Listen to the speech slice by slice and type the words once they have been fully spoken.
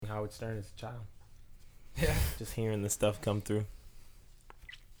Howard Stern as a child. Yeah. Just hearing the stuff come through.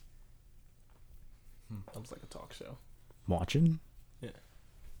 That was like a talk show. Watching? Yeah.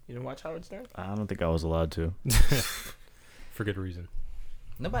 You didn't watch Howard Stern? I don't think I was allowed to. For good reason.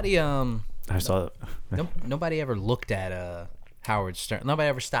 Nobody I saw it. nobody ever looked at Howard Stern. Nobody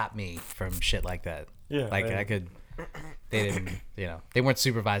ever stopped me from shit like that. Yeah. Like I could. They didn't. They weren't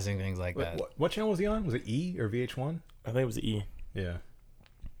supervising things like Wait, that. what channel was he on? Was it E or VH1? I think it was E. Yeah.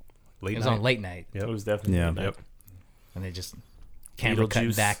 It was on late night, Yep. It was definitely. Yeah. Yep. and they just camera cutting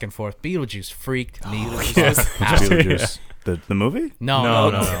Beetlejuice. back and forth. Beetlejuice freaked me out. Beetlejuice. The movie? No,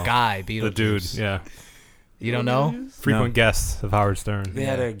 No. the guy Beetlejuice. The dude, yeah. You don't know? Frequent guest of Howard Stern. They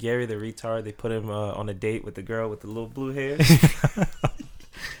had a Gary the retard. They put him on a date with the girl with the little blue hair.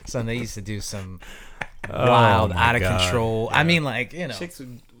 So they used to do some wild, my out of God. control. Yeah. I mean, like, you know, Chicks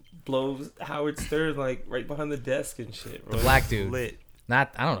would blow Howard Stern like right behind the desk and shit. the black dude. Lit.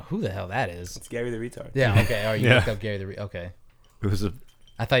 Not, I don't know who the hell that is. It's Gary the retard. Yeah, okay. Or you Yeah. looked up Gary the okay. It was a.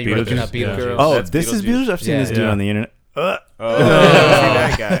 I thought you were looking up Beetlejuice, Beetlejuice. yeah. Oh, That's this is Beetlejuice. Beetlejuice. I've seen this dude Yeah. on the internet. Oh,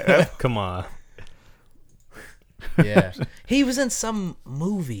 that guy. Come on. Yeah. He was in some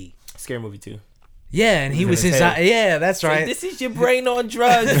movie. Scary movie too. Yeah, and he was in his. his head. Yeah, that's right. This is your brain on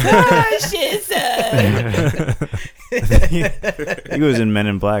drugs. Ah, shit, son. He was in Men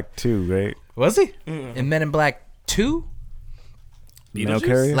in Black too, right? Was he? In Men in Black 2? Mail Beetlejuice?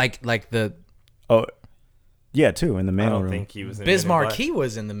 carrier. Like the Oh, yeah, too in the I mail don't room. think he was in Men in Bismarck, Black. he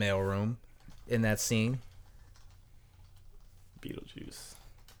was in the mailroom in that scene. Beetlejuice.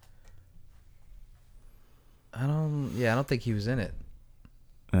 I don't think he was in it.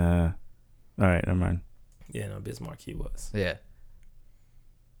 All right, never mind. Yeah, no, Bismarck he was. Yeah.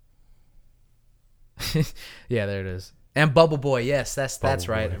 Yeah, there it is. And Bubble Boy, yes, that's Bubble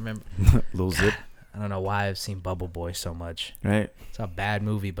right. Boy. I remember. Little Zip, I don't know why I've seen Bubble Boy so much. right? It's a bad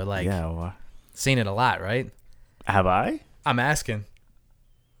movie, but like Yeah. Well, seen it a lot, right? have I? I'm asking.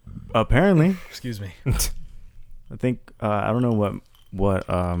 Apparently, Excuse me. I think I don't know what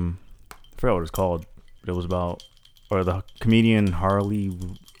I forgot what it was called, but it was about the comedian Harley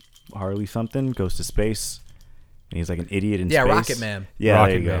something goes to space, and he's like an idiot in Yeah, space. Rocket Man. Yeah, Rocket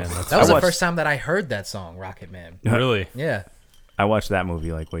there you go. Man, that's That was I the watched- first time that I heard that song, Rocket Man. Really? Yeah. I watched that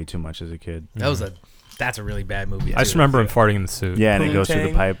movie like way too much as a kid. That's a really bad movie. I just remember him farting in the suit. Yeah, and it goes through the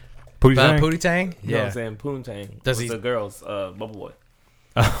Poontang. pipe. Pootie Tang? Pootie Tang? You know what Yeah. I'm saying? Poontang. Does Was he- the girls, Bubble Boy.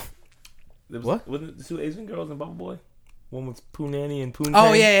 Oh. What? Wasn't the two Asian girls in Bubble Boy? One was Poo Nanny and Poontang.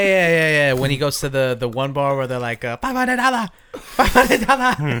 Oh yeah. When he goes to the one bar where they're like $500,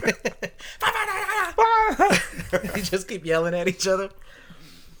 $500. They just keep yelling at each other.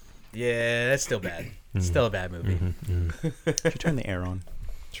 Yeah, that's still bad. Still a bad movie. Could you turn the air on,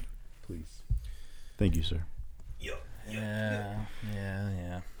 please? Thank you, sir. Yeah.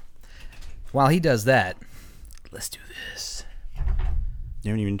 While he does that, let's do this. You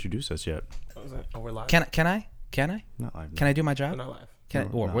haven't even introduced us yet. Oh, we're live. Can I? Not live. Can I do my We're job? not live. Can I? No,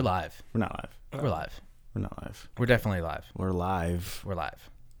 Or no. we're live. We're not live. We're live. We're not live. We're definitely live. We're live. We're live.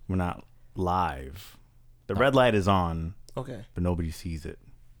 We're not live. The red light is on, Okay. but nobody sees it.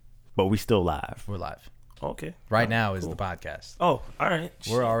 But we still live. We're live. Okay. Right now is the podcast. Oh, all right.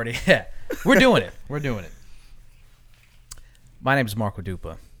 We're already we're doing it. We're doing it. My name is Marco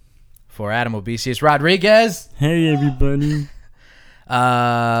Dupa. For Adam Obesius Rodriguez, Hey, everybody.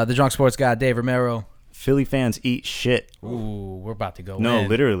 the drunk sports guy Dave Romero. Philly fans eat shit. Ooh, we're about to go No, in.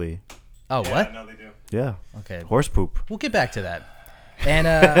 literally. Oh, what? No, they do. Yeah. Okay. Horse poop. We'll get back to that.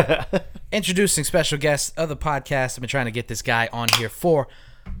 And introducing special guests of the podcast. I've been trying to get this guy on here for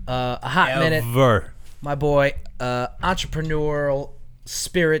a hot minute. Ever. My boy, entrepreneurial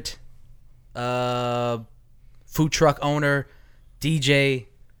spirit, food truck owner, DJ,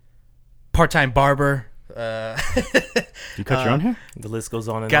 part-time barber, You cut your own hair? The list goes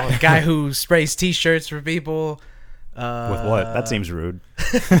on and on. guy who sprays T-shirts for people. With what? That seems rude.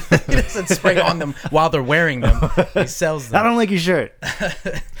 He doesn't spray on them while they're wearing them. He sells I them. don't like your shirt.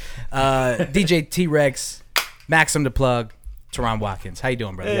 DJ T-Rex, Maxim the Plug, Teron Watkins. How you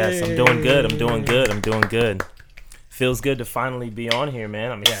doing, brother? Yes, I'm doing good. Feels good to finally be on here,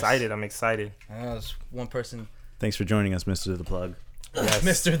 man. I'm excited. There's one person, Thanks for joining us, Mr. The Plug. Yes.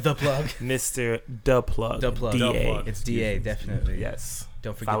 Mr. The Plug. Mr. The Plug. The Plug. DA. It's DA, definitely. Yes.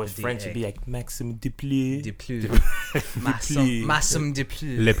 Don't If forget I was the French, DA. it'd be like Maxim Duplé. Maxim de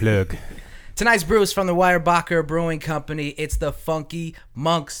Plus. Le plug. Tonight's brew is from the Weyerbacher Brewing Company. It's the Funky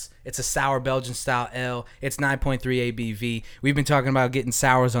Monks. It's a sour Belgian style ale. It's 9.3 ABV. We've been talking about getting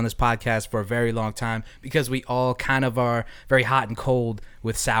sours on this podcast for a very long time because we all kind of are very hot and cold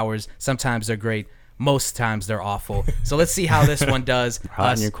with sours. Sometimes they're great. Most times they're awful. So let's see how this one does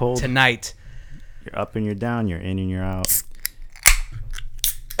Hot and you're cold. tonight. You're up and you're down. You're in and you're out. This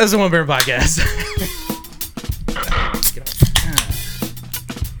is the One Burn Podcast.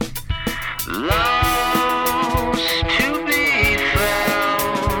 Lost to be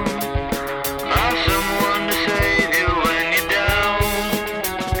found by someone to save you when you're down.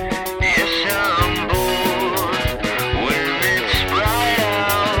 Yes, I'm bored when it's bright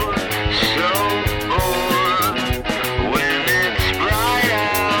out. So bored when it's bright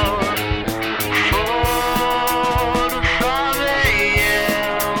out. 4 to 5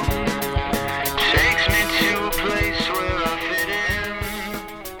 a.m. takes me to a place where I fit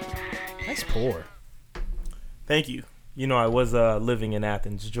in. Nice pour. Thank you. You know, I was living in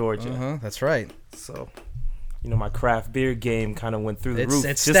Athens, Georgia. That's right. So, you know, my craft beer game kind of went through the roof.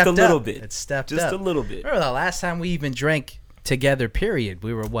 It's just a stepped little up. bit. It's stepped just up. a little bit. Remember the last time we even drank together, period?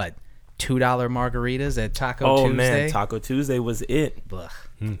 We were what? $2 margaritas at Taco Tuesday? Oh, man. Taco Tuesday was it. Ugh.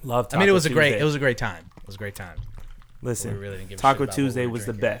 Love Taco I mean, it was Tuesday. a great time. It was a great time. Listen, We really didn't give a Taco shit about what Tuesday we were was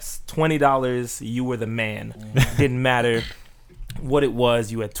the drinking. best. $20, you were the man. Didn't matter what it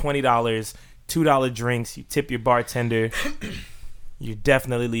was. You had $20, $2 drinks. You tip your bartender. You're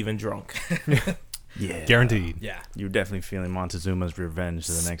definitely leaving drunk. Yeah. Guaranteed. Yeah. You're definitely feeling Montezuma's revenge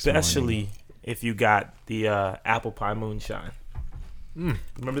the next Especially morning. if you got the apple pie moonshine.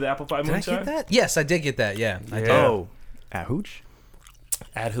 Remember the apple pie Did I moonshine? get that? Yes, I did get that. Yeah. I did. Yeah. Oh, at Hooch?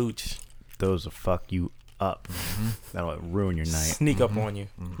 At Hooch. Those will fuck you up. That'll ruin your night. Sneak up on you.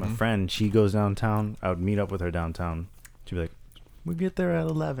 My friend, she goes downtown. I would meet up with her downtown. She'd be like, "We get there at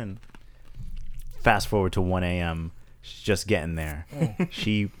 11." Fast forward to 1 a.m. She's just getting there.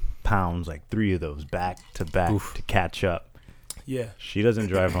 She pounds like 3 of those back to back to catch up. Yeah. She doesn't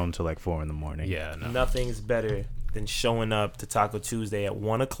drive home till like 4 in the morning. Yeah, no. Nothing's better than showing up to Taco Tuesday at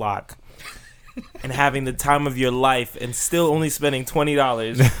 1 o'clock and having the time of your life and still only spending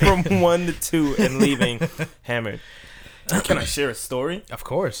 $20 from 1 to 2 and leaving hammered. Can I share a story? Of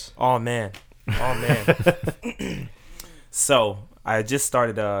course. Oh, man. So I just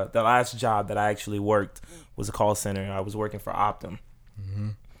started the last job that I actually worked was a call center. I was working for Optum.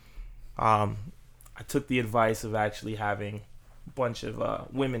 I took the advice of actually having a bunch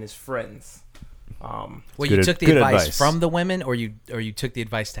of women as friends. Well, Good- you took the good advice, advice. from the women, or you took the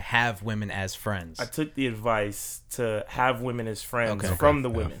advice to have women as friends. I took the advice to have women as friends Okay. from the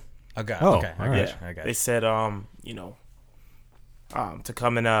women. Okay. Oh, okay. I got alright. you. I got They you. said, you know, to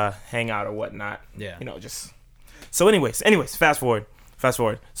come and hang out or whatnot. Yeah. You know, just so. Anyways, fast forward.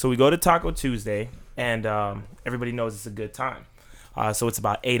 So we go to Taco Tuesday, and everybody knows it's a good time. So it's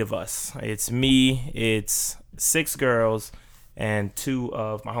about 8 of us. It's me. It's 6 girls, and 2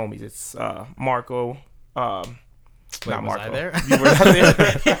 of my homies. It's Marco. Not was Marco. I there? You were not there.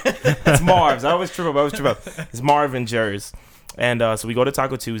 It's Marv's. I always trip up. It's Marv and Jers. And so we go to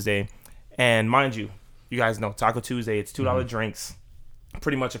Taco Tuesday. And mind you, you guys know Taco Tuesday, it's $2 drinks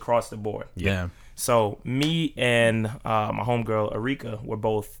pretty much across the board. Yeah. So me and my homegirl, Arika, were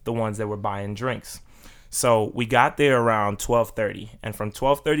both the ones that were buying drinks. So we got there around 12:30. And from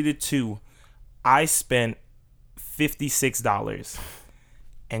 12:30 to 2, I spent $56.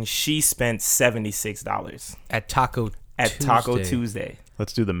 And she spent $76 At Taco Tuesday.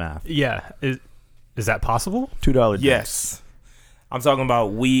 Let's do the math. Yeah. Is that possible? $2 drinks. Yes. I'm talking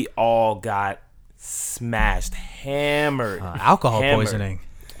about we all got smashed, hammered. alcohol hammered. poisoning.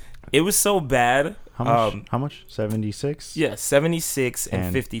 It was so bad. How much? How much? 76? Yeah, 76 and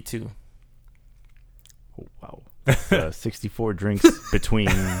And- 52. Oh, wow. 64 drinks between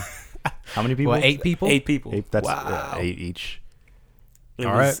how many people? What, 8 people? 8 people. 8. That's wow. 8 each.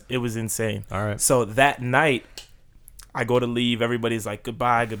 It was insane. All right. So that night, I go to leave. Everybody's like,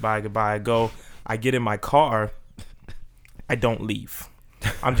 goodbye. I go. I get in my car. I don't leave.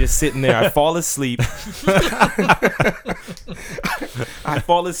 I'm just sitting there. I fall asleep.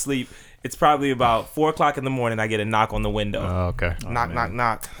 It's probably about 4 o'clock in the morning. I get a knock on the window. Oh, okay.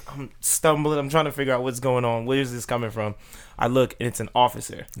 Knock. I'm stumbling. I'm trying to figure out what's going on. Where is this coming from? I look, and it's an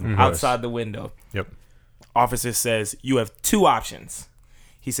officer outside the window. Yep. Officer says, you have 2 options.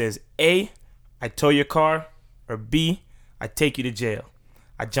 He says, A, I tow your car, or B, I take you to jail.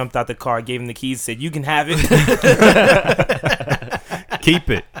 I jumped out the car, gave him the keys, said, you can have it. Keep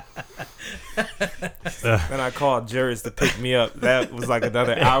it. Then I called Juris to pick me up. That was like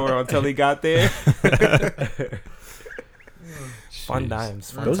another hour until he got there. Fun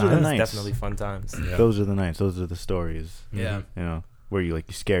times. Those are the nights. Definitely fun times. Yeah. Those are the nights. Those are the stories. Yeah. You know, where you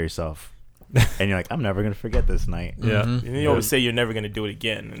scare yourself. and you're like, I'm never gonna forget this night. Yeah. And you always say you're never gonna do it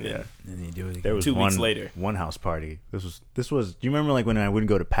again. And then And then you do it again. There was 2 weeks one later. one house party. This was. Do you remember like when I wouldn't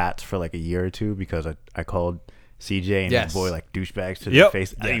go to Pat's for like a year or two because I called CJ and Yes. his boy like douchebags to their Yep.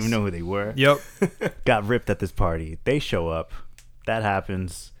 face. I didn't even know who they were. Yep. Got ripped at this party. They show up. That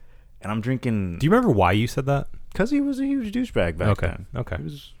happens, and I'm drinking. Do you remember why you said that? Because he was a huge douchebag back Okay. then. Okay. He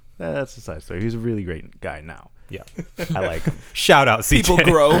was. That's a side story. He's a really great guy now. Yeah. I like him. Shout out, CJ. People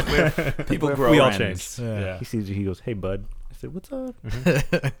grow. People grow. We all friends. changed. Yeah. He sees you. He goes, "Hey, bud." I said, "What's up?"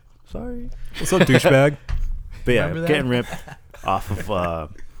 Sorry. What's up, douchebag? But yeah, Remember that? getting ripped off of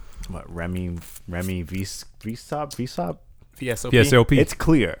what Remy VSOP. VSOP. PSOP. It's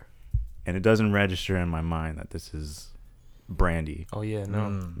clear, and it doesn't register in my mind that this is brandy. Oh yeah, no.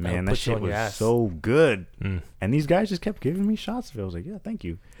 Man, That'll that put you shit on your was ass. so good. Mm. And these guys just kept giving me shots of it. I was like, yeah, thank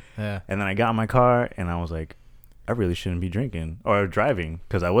you. Yeah. And then I got in my car, and I was like, I really shouldn't be drinking or driving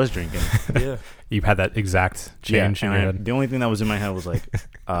because I was drinking. Yeah. You had that exact change and in your head. the only thing that was in my head was like,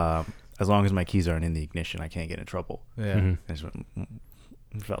 as long as my keys aren't in the ignition, I can't get in trouble. Yeah. Mhm. I just went,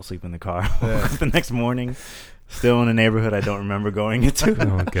 fell asleep in the car. The next morning, still in a neighborhood I don't remember going into.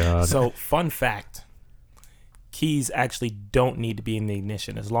 Oh god. So, fun fact: keys actually don't need to be in the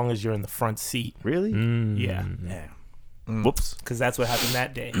ignition as long as you're in the front seat. Really? Mm. Yeah, Yeah. Mm. Whoops. because that's what happened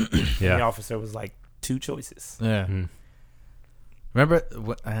that day. Yeah. The officer was like, 2 choices. Yeah. Mm. Remember? You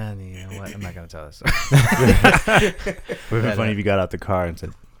know what? I'm not gonna tell this. It would have been funny if you got out the car and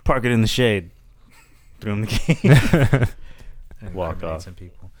said, "Park it in the shade." Threw him the key. Walk off. Some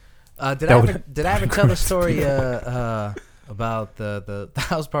people. That Did I ever tell the story about the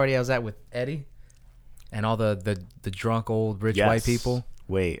house party I was at with Eddie and all the drunk old rich white Yes. people?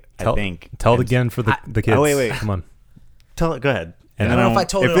 Wait, Tell- I think. Tell it again for the kids. Oh, wait. Come on. Tell it. Go ahead. I don't know if I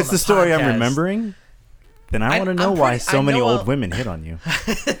told it If on it's the the story I'm podcast. remembering, then I I- want to know I'm why pretty- so I many know old I'll- women hit on you.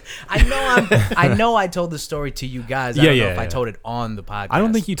 I know I told the story to you guys. I Yeah, don't know yeah, if I yeah. told it on the podcast. I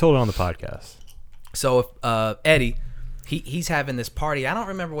don't think you told it on the podcast. So if Eddie, he's having this party. I don't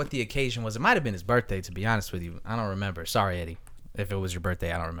remember what the occasion was. It might have been his birthday, to be honest with you. I don't remember. Sorry, Eddie. If it was your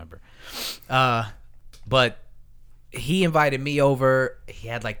birthday, I don't remember. But he invited me over. He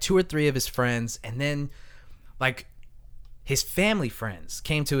had like 2 or 3 of his friends, and then like his family friends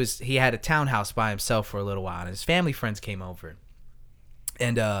came to his. He had a townhouse by himself for a little while, and his family friends came over,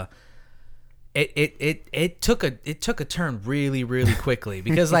 and it took a turn really quickly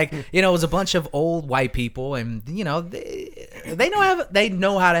because like it was a bunch of old white people, and they know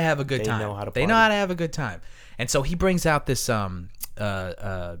how to have a good They time. know how to They know party. how to have a good time. And so he brings out this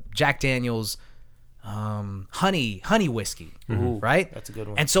Jack Daniel's honey whiskey, right? That's a good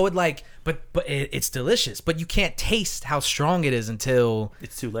one. And so it like, but it's delicious, but you can't taste how strong it is until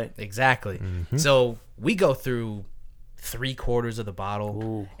It's too late. exactly. So we go through 3/4 of the bottle,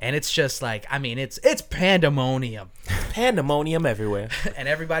 Ooh. and it's just like, I mean, it's pandemonium, Pandemonium everywhere. and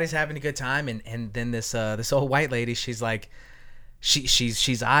everybody's having a good time. And then this old white lady, she's like,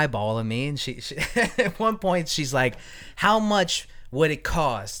 she's eyeballing me, and she at one point she's like, how much would it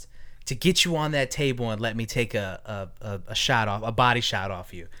cost to get you on that table and let me take a shot off, a body shot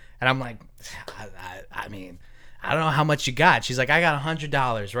off you? And I'm like, I mean, I don't know how much you got. She's like, I got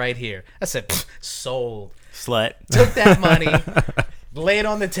 $100 right here. I said, "Pfft, sold. Slut. Took that money, laid it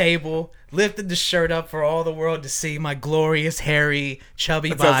on the table, lifted the shirt up for all the world to see my glorious, hairy, chubby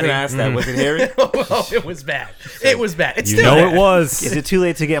So I was body. gonna ask that. Was it hairy? Oh, it was bad. It was bad. It's You still know bad. it was. Is it too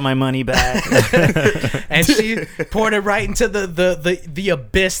late to get my money back? And she poured it right into the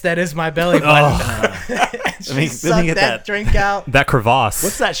abyss that is my belly button. And she Let me sucked get that that. drink out. That crevasse.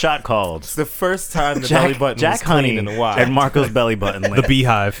 What's that shot called? It's the first time the belly button Jack was clean Honey in a while. and Marco's belly button. the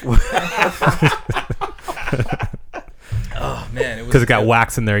beehive. Oh man, it was Because it got good.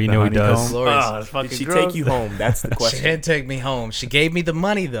 wax in there. You know he does. honeycomb. Glorious. Oh, that's fucking Did she gross. take you home? That's the She question. didn't take me home. She gave me the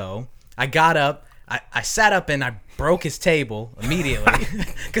money though. I got up. I sat up and I broke his table immediately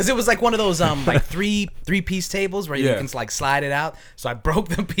because it was like one of those like three-piece tables where you Yeah. can like slide it out. So I broke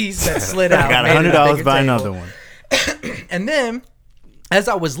the piece that slid out. I got made it a $100. bigger Buy table. another one. And then, as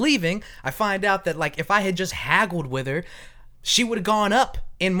I was leaving, I find out that like if I had just haggled with her, she would have gone up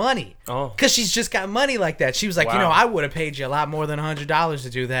in money. Oh. Because she's just got money like that. She was like, Wow. I would have paid you a lot more than $100 to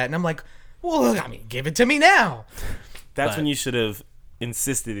do that. And I'm like, well, look, I mean, give it to me now. That's But- when you should have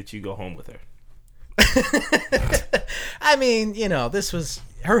insisted that you go home with her. I mean, this was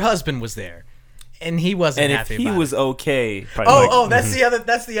her husband was there, and he wasn't And if happy he about was it. okay, That's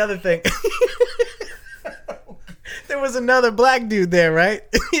the other thing. There was another black dude there, right?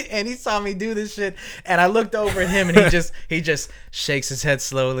 And he saw me do this shit, and I looked over at him, and he just shakes his head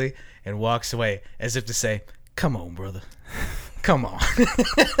slowly and walks away as if to say, "Come on, brother." Come on.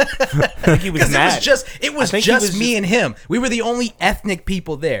 I think he was Because mad. it was I think he just was me just- and him. We were the only ethnic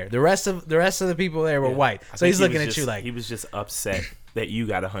people there. The rest of the people there were white. I So think he's he looking was at just- you like, he was just upset that you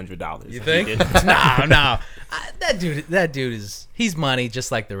got $100. you think? No. That dude is he's money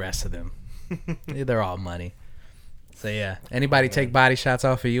just like the rest of them. They're all money. So yeah. Anybody take body shots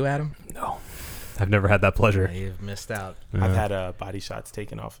off of you, Adam? No, I've never had that pleasure. You've missed out. I've had body shots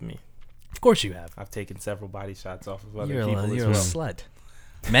taken off of me. Of course you have. I've taken several body shots off of other You're people a as well. slut.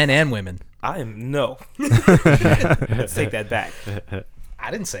 Men and women. I am no. Let's take that back.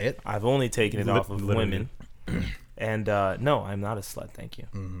 I didn't say it. I've only taken it off of Literally. women. And no, I'm not a slut. Thank you.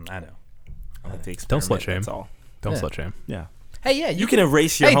 I know. I like to Don't experiment. slut shame. That's all. Don't Yeah. slut shame. Yeah. Hey, yeah, You can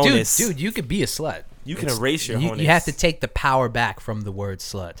erase your Hey, honus. dude, you could be a slut. You can erase your honus. You have to take the power back from the word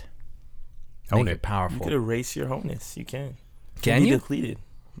slut. Own Make it. it powerful. You could erase your honus. You can. Can be you? Depleted.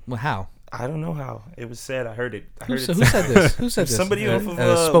 Well, how? I don't know how. It was said. I heard it. Who said this? Who said this? Somebody off of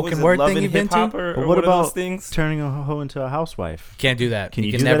a spoken was it word Love thing and you've been Hip Hop to? or But what what are those about things? turning a hoe into a housewife? Can't do that. Can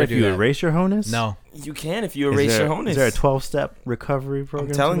you, do can never that if do you that. erase your honus? No. You can if you Is erase there, your honus. Is there a 12-step recovery program?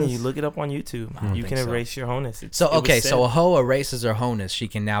 I'm telling for you, this? look it up on YouTube. don't You think can so. erase your honus. So It was okay, said. so a hoe erases her honus. She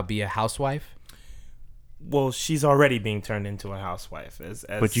can now be a housewife. Well, she's already being turned into a housewife, as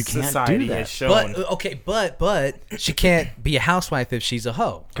But you can't do society that. has shown. But she can't be a housewife if she's a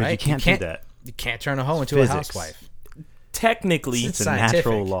hoe. 'Cause Right? you can't do that. You can't turn a hoe into Physics. a housewife. Technically, It's a scientific.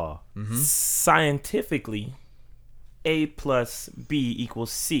 natural law. scientifically, A plus B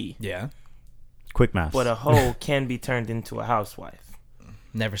equals C. Yeah. Quick math. But a hoe can be turned into a housewife.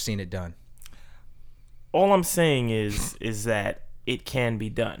 Never seen it done. All I'm saying is that it can be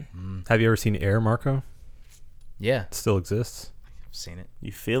done. Have you ever seen Air, Marco? Yeah, It still exists. I've seen it.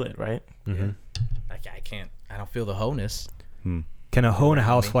 You feel it, right? I can't. I don't feel the wholeness. Can a hoe and a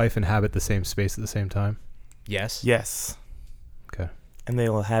housewife inhabit the same space at the same time? Yes. Yes. Okay, And they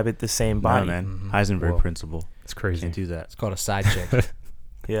will inhabit the same no, body. man. Heisenberg Whoa. principle. it's crazy. Can't do that. It's called a side chick.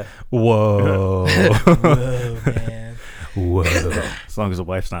 Yeah. Whoa, Whoa, man. whoa. As long as the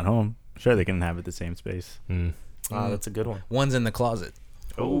wife's not home, sure they can inhabit the same space. Oh, that's a good one. One's in the closet.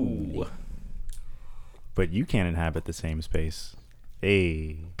 Oh. But you can't inhabit the same space.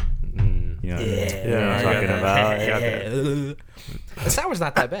 Hey. Mm. You know, Yeah, you know what I'm I talking got about. The sour's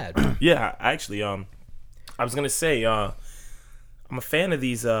not that bad. Yeah, actually, I was gonna say, I'm a fan of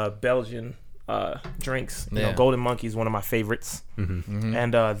these Belgian drinks. You know, Yeah. Golden Monkey is one of my favorites,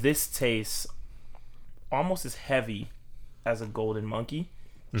 and this tastes almost as heavy as a Golden Monkey,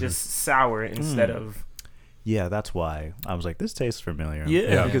 just sour instead of. Yeah, that's why I was like, this tastes familiar.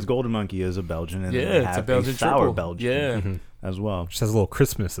 Yeah. because Golden Monkey is a Belgian, and Yeah, they it's a have Belgian sour triple. Belgian Yeah. as well. Just has a little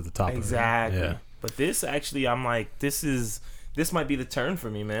crispness at the top. Exactly. Of it. Yeah. But this actually, I'm like, this might be the turn for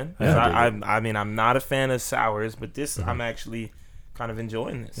me, man. Yeah, I mean, I'm not a fan of sours, but this, I'm actually kind of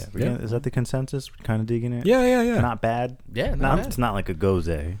enjoying this. Yeah, is that the consensus? Kind of digging it. Yeah. Not bad. Yeah, Not, not it's not like a goze.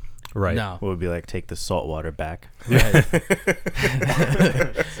 What Right. No. would be like take the salt water back. Right.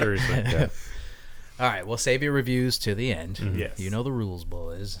 Seriously. Yeah. All right, we'll save your reviews to the end. Yes. You know the rules,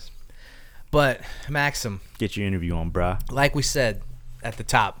 boys. But, Maxim, Get your interview on, brah. like we said at the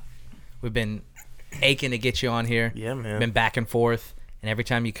top, we've been aching to get you on here. Yeah, man. Been back and forth, and every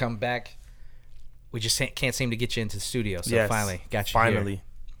time you come back, we just can't seem to get you into the studio. So Yes. finally, got you Finally. here.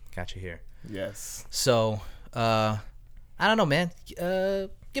 Got you here. Yes. So, I don't know, man.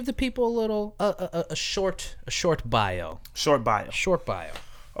 Give the people a little, a short bio. Short bio. Short bio.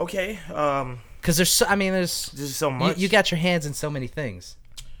 Okay. Because there's There's so much. you got your hands in so many things.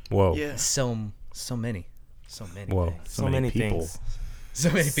 Whoa. Yeah. So many Whoa. things. So many people. things. So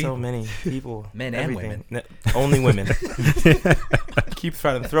many people. So many people. Men and everything. Only women. Keep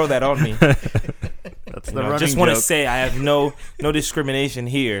trying to throw that on me. That's You the know, running just want to joke. say I have no discrimination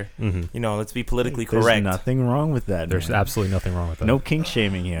here. You know, let's be politically There's correct. nothing wrong with that. There's man. absolutely nothing wrong with that. no kink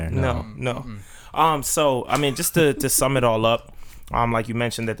shaming here. No. So I mean, just to sum it all up, like you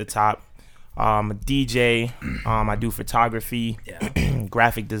mentioned at the top, I'm a DJ. I do photography, Yeah.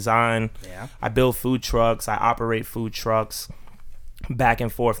 graphic design. Yeah. I build food trucks. I operate food trucks. Back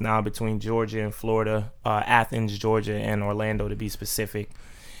and forth now between Georgia and Florida, Athens, Georgia, and Orlando to be specific.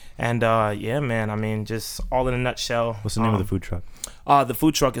 And yeah, man. I mean, just all in a nutshell. What's the name of the food truck? The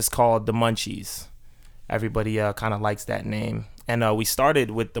food truck is called the Munchies. Everybody kind of likes that name. And we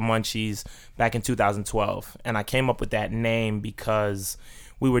started with the Munchies back in 2012. And I came up with that name because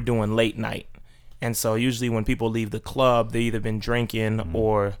we were doing late night. And so usually when people leave the club, they've either been drinking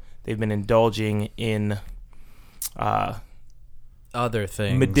or they've been indulging in Other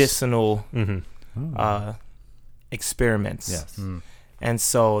things. medicinal experiments. Yes. And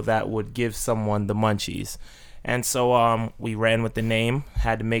so that would give someone the munchies. And so we ran with the name,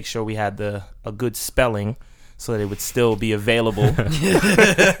 had to make sure we had a good spelling so that it would still be available through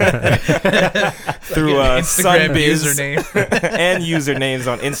Instagram Sunbiz username. and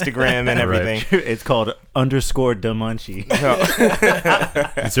usernames on Instagram and everything. It's called _DaMunchie.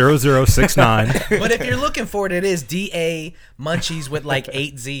 0069. But if you're looking for it, it is DA Munchies with like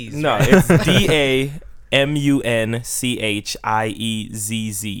 8 Z's. No, right? it's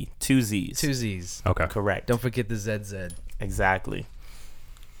DAMUNCHIEZZ. 2 Z's. 2 Z's. Okay. Correct. Don't forget the ZZ. Exactly.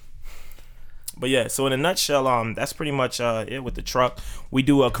 But yeah, so in a nutshell, that's pretty much it with the truck. We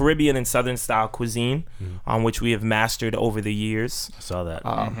do a Caribbean and Southern style cuisine, which we have mastered over the years. I saw that.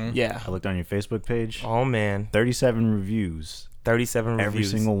 Yeah. I looked on your Facebook page. Oh man, 37 reviews. 37 Every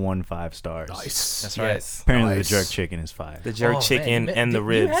reviews. single one 5 stars. That's right. Yes. Apparently Nice. the jerk chicken is 5. The jerk Oh, chicken man. and the You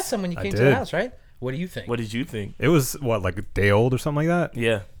ribs. had some when you I came to the did. house, right? What do you think? What did you think? It was, what, like a day old or something like that?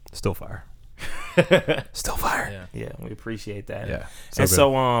 Yeah. Still fire. Still fire. Yeah. Yeah, we appreciate that. Yeah. And good.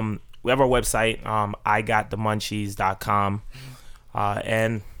 so we have our website, igotthemunchies.com.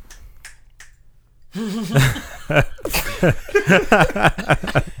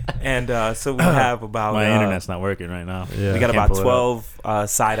 And so we have about My internet's not working right now. Yeah. we got Can't about pull it 12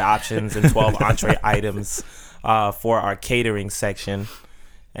 side options and 12 entree items for our catering section.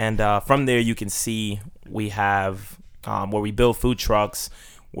 And from there, you can see we have where we build food trucks.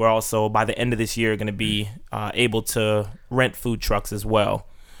 We're also, by the end of this year, going to be able to rent food trucks as well,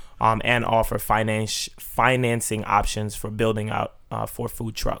 and offer financing options for building out for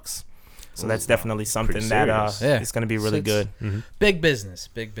food trucks. So that's definitely something that serious. is going to be really So good. Big business.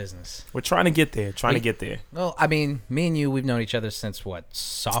 Big business. We're trying to get there. Trying to get there. Well, I mean, me and you, we've known each other since what,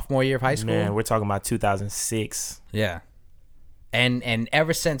 sophomore year of high school? Man, we're talking about 2006. Yeah. And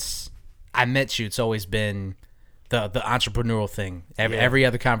ever since I met you, it's always been the entrepreneurial thing. Every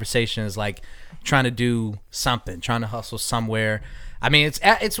other conversation is like trying to do something, trying to hustle somewhere. I mean,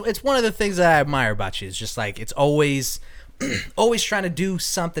 it's one of the things that I admire about you. It's just like it's always always trying to do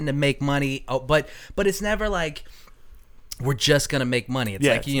something to make money. Oh, but it's never like we're just gonna make money. It's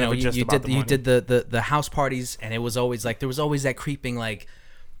Yeah, like it's you know never just you about did the you money. did the house parties, and it was always like there was always that creeping like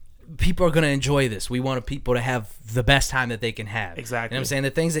people are going to enjoy this. We want people to have the best time that they can have. Exactly. You know what I'm saying? The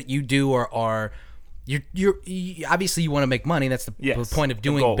things that you do are you obviously you want to make money. That's the Yes, point of the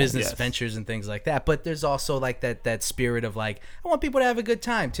doing goal, business yes. ventures and things like that. But there's also like that spirit of like, I want people to have a good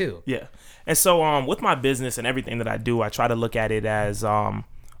time too. Yeah. And so with my business and everything that I do, I try to look at it as I'm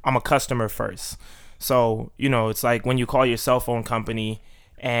a customer first. So, you know, it's like when you call your cell phone company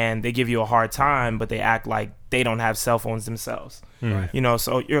and they give you a hard time, but they act like they don't have cell phones themselves. Right. You know,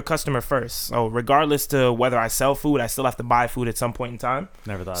 so you're a customer first. So regardless to whether I sell food, I still have to buy food at some point in time.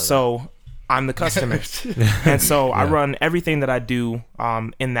 Never thought of So I'm the customer. And so I run everything that I do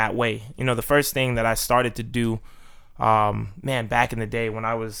in that way. You know, the first thing that I started to do, back in the day when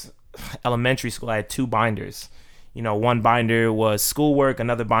I was elementary school, I had 2 binders. You know, one binder was schoolwork,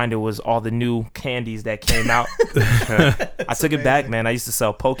 another binder was all the new candies that came out. I took it back, man. I used to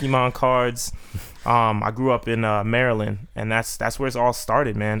sell Pokemon cards. I grew up in Maryland, and that's where it's all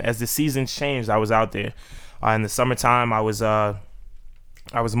started, man. As the seasons changed, I was out there. In the summertime, I was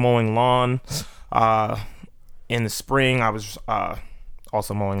mowing lawn. In the spring, I was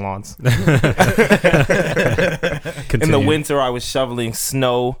also mowing lawns. In the winter, I was shoveling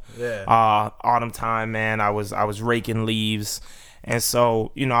snow. Autumn time, man, I was raking leaves. And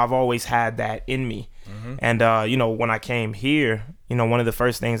so, you know, I've always had that in me. And, you know, when I came here, you know, one of the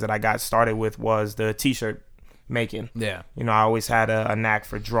first things that I got started with was the T-shirt making. Yeah. You know, I always had a knack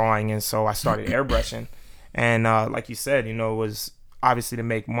for drawing. And so I started airbrushing. And like you said, you know, it was obviously to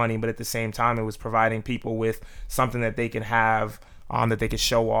make money, but at the same time, it was providing people with something that they can have, that they could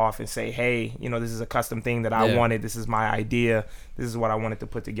show off and say, hey, you know, this is a custom thing that I wanted. This is my idea. This is what I wanted to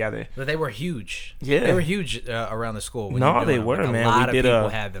put together. But they were huge. Yeah. They were huge around the school. when No, you were doing they them. were, Like, man. A lot We of did people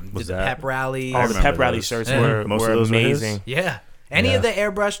a- had them. Was Did the that- pep rallies. All the remember pep rally those. shirts Yeah. were Most of those were his? amazing. Yeah. Any Yeah. of the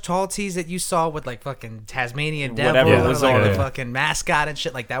airbrush tall tees that you saw with like fucking Tasmanian devil, Whatever was like on the it. fucking mascot and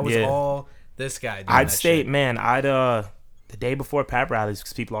shit, like that was Yeah. all this guy doing I'd that stay, shit. man, the day before pep rallies,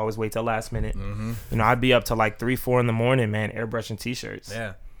 because people always wait till last minute. You know, I'd be up till like 3-4 in the morning, man, airbrushing T-shirts.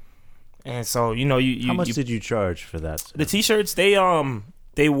 Yeah. And so, you know, you How much you, did you charge for that? the T-shirts, they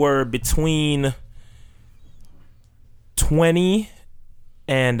were between 20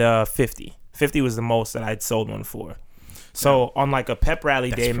 and 50. 50 was the most that I'd sold one for. So on like a pep rally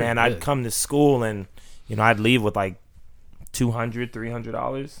That's day, pretty man, good. I'd come to school and, you know, I'd leave with like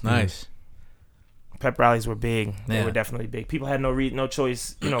 $200-$300. Nice. Pep rallies were big. They Yeah. were definitely big. People had no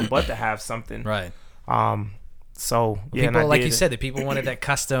choice, you know, but to have something. Right. So yeah, and I People, like did you it. said, the people wanted that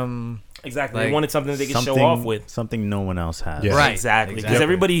custom. Exactly. Like, they wanted something that they could show off with. Something no one else has. Yeah. Right. Exactly. Because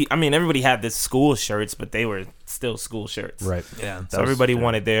Exactly. everybody had this school shirts, but they were still school shirts. Right. Yeah. So everybody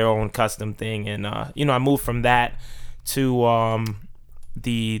wanted their own custom thing, and I moved from that to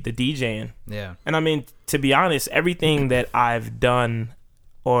the DJing. Yeah. And I mean, to be honest, everything that I've done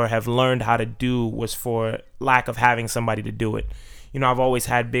or have learned how to do was for lack of having somebody to do it. I've always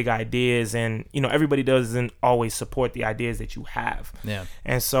had big ideas, and everybody doesn't always support the ideas that you have. Yeah.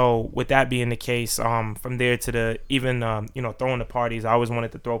 And so with that being the case, from there to the even throwing the parties, I always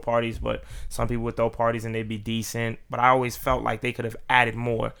wanted to throw parties, but some people would throw parties and they'd be decent, but I always felt like they could have added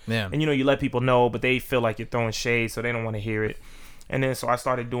more. Yeah. And you let people know, but they feel like you're throwing shade, so they don't want to hear it. And then so I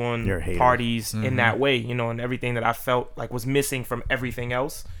started doing You're a hater. parties in that way, and everything that I felt like was missing from everything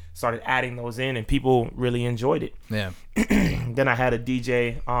else, started adding those in, and people really enjoyed it. Yeah. Then I had a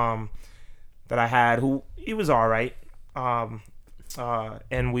DJ that I had who he was all right,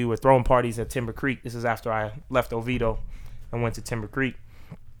 and we were throwing parties at Timber Creek. This is after I left Oviedo and went to Timber Creek,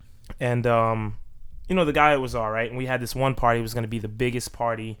 and the guy was all right. And we had this one party. It was going to be the biggest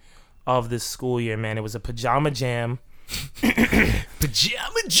party of this school year, man. It was a pajama jam.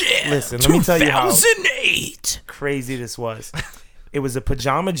 Pajama Jam. Listen, let me tell you how 2008. crazy this was. It was a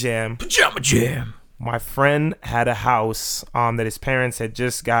pajama jam. Pajama Jam. My friend had a house that his parents had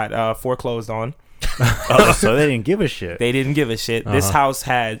just got foreclosed on. Oh, so they didn't give a shit. They didn't give a shit. This house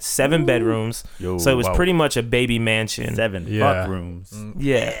had 7 bedrooms, Yo, so it was wow. pretty much a baby mansion. 7 Yeah. fuck rooms.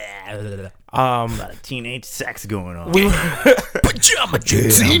 Yeah. A lot of teenage sex going on. We Pajama Jam.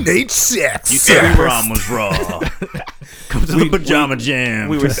 Teenage sex. You said prom was raw. Come to the pajama jam.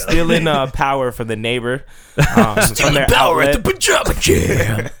 we were stealing power from the neighbor. From their outlet. Pajama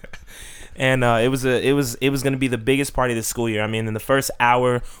Jam. And it was going to be the biggest party this school year. I mean, in the first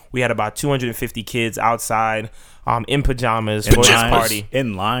hour, we had about 250 kids outside in pajamas for this party.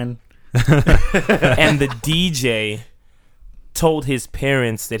 In line. And the DJ told his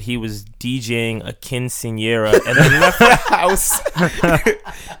parents that he was DJing a quinceañera, and they left the house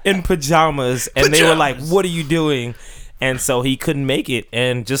in pajamas, and they were like, "What are you doing?" And so he couldn't make it,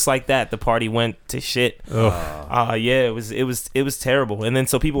 and just like that, the party went to shit. Yeah, it was terrible. And then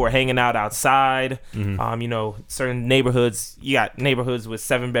so people were hanging out outside. Certain neighborhoods, you got neighborhoods with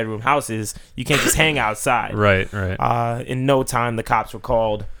 7-bedroom houses. You can't just hang outside. Right. In no time, the cops were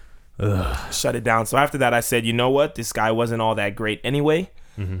called. Shut it down. So after that, I said, you know what? This guy wasn't all that great anyway.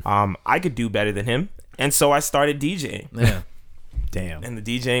 I could do better than him, and so I started DJing. Yeah. Damn. And the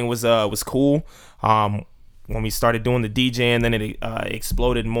DJing was cool. When we started doing the DJing, then it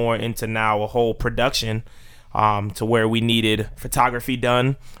exploded more into now a whole production, to where we needed photography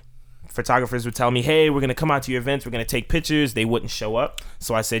done. Photographers would tell me, hey, we're going to come out to your events. We're going to take pictures. They wouldn't show up.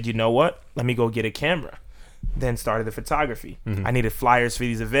 So I said, you know what? Let me go get a camera. Then started the photography. I needed flyers for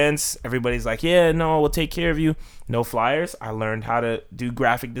these events. Everybody's like, yeah, no, we'll take care of you. No flyers. I learned how to do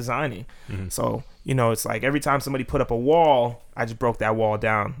graphic designing. So, it's like every time somebody put up a wall, I just broke that wall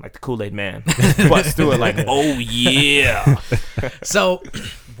down like the Kool-Aid Man. Bust through it like, oh, yeah. So,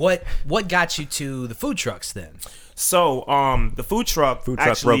 what got you to the food trucks then? So, the food truck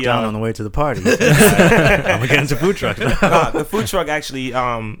actually broke down on the way to the party. I'm against the food truck. the food truck actually,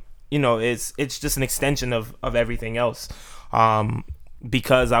 it's just an extension of everything else.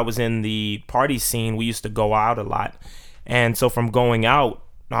 Because I was in the party scene, we used to go out a lot. And so from going out,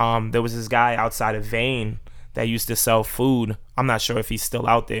 there was this guy outside of Vane that used to sell food. I'm not sure if he's still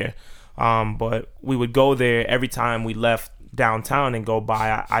out there. But we would go there every time we left downtown and go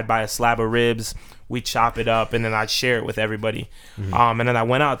buy. I'd buy a slab of ribs. We'd chop it up, and then I'd share it with everybody. And then I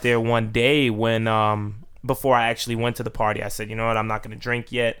went out there one day when before I actually went to the party. I said, you know what, I'm not going to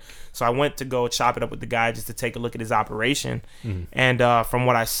drink yet. So I went to go chop it up with the guy just to take a look at his operation. And from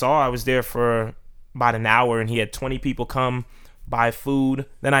what I saw, I was there for about an hour, and he had 20 people come buy food.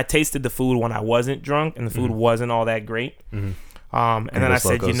 Then I tasted the food when I wasn't drunk, and the food wasn't all that great. And then I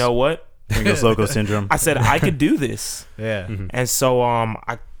said, you know what? Ringos Loco syndrome. I said, I could do this. Yeah. And so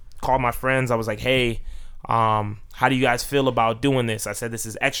I called my friends. I was like, hey, how do you guys feel about doing this? I said, this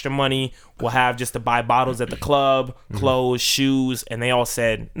is extra money. We'll have just to buy bottles at the club, clothes, shoes. And they all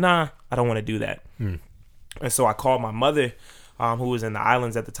said, nah, I don't want to do that. And so I called my mother, who was in the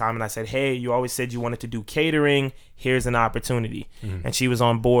islands at the time, and I said, hey, you always said you wanted to do catering. Here's an opportunity. And she was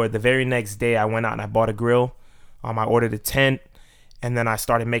on board. The very next day, I went out and I bought a grill. I ordered a tent, and then I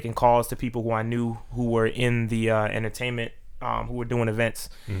started making calls to people who I knew who were in the entertainment, who were doing events,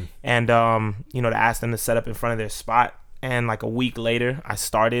 and to ask them to set up in front of their spot. and like a week later I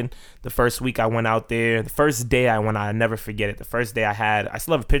started. The first week I went out there, the first day I went out, I never forget it. The first day I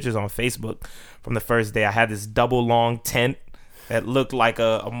still have pictures on Facebook from the first day. I had this double long tent that looked like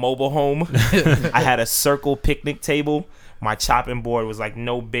a mobile home. I had a circle picnic table. My chopping board was like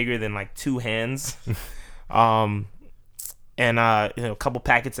no bigger than like 2 hands. And a couple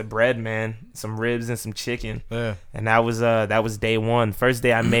packets of bread, man, some ribs and some chicken. Yeah. And that was day one. First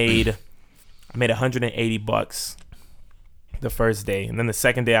day I made $180 the first day. And then the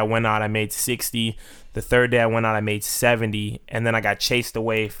second day I went out, I made 60. The third day I went out, I made 70. And then I got chased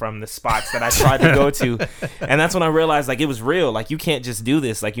away from the spots that I tried to go to. And that's when I realized, like, it was real. Like, you can't just do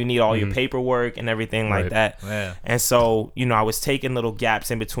this. Like, you need all your paperwork and everything like that. Yeah. And so, I was taking little gaps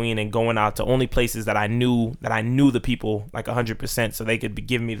in between and going out to only places that I knew the people like 100%, so they could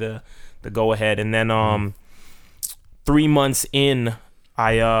give me the go ahead. And then 3 months in,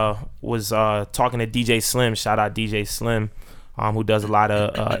 I was talking to DJ Slim. Shout out DJ Slim, who does a lot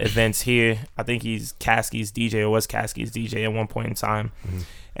of events here. I think he's Caskey's DJ, or was Caskey's DJ at one point in time.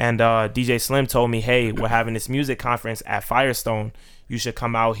 And DJ Slim told me, hey, we're having this music conference at Firestone. You should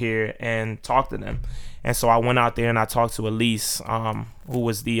come out here and talk to them. And so I went out there and I talked to Elise, who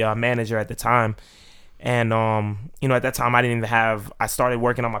was the manager at the time. And, at that time, I started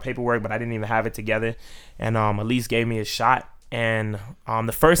working on my paperwork, but I didn't even have it together. And Elise gave me a shot. And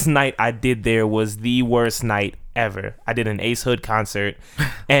the first night I did there was the worst night ever. I did an Ace Hood concert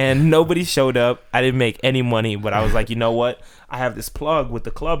and nobody showed up. I didn't make any money, but I was like, you know what? I have this plug with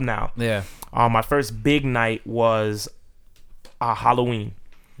the club now. Yeah. My first big night was Halloween.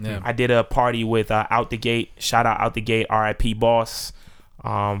 Yeah. I did a party with Out the Gate. Shout out Out the Gate, RIP Boss.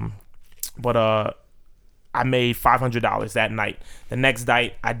 But I made $500 that night. The next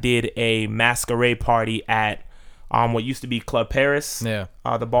night I did a masquerade party at what used to be Club Paris, the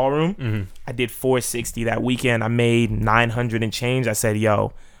ballroom. I did $460 that weekend. I made $900 and change. I said,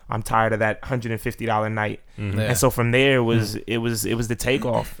 yo, I'm tired of that $150 night. And so from there it was the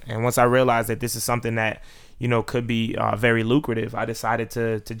takeoff. And once I realized that this is something that could be very lucrative, I decided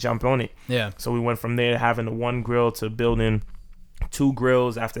to jump on it. Yeah. So we went from there having the 1 grill to building 2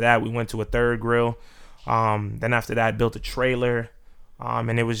 grills. After that we went to a 3rd grill. Then after that I built a trailer.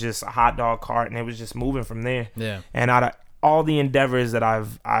 And it was just a hot dog cart, and it was just moving from there. Yeah. And out of all the endeavors that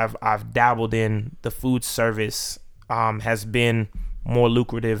I've dabbled in, the food service has been more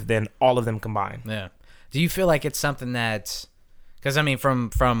lucrative than all of them combined. Yeah. Do you feel like it's something that, because I mean,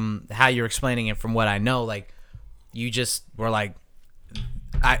 from how you're explaining it, from what I know, like you just were like,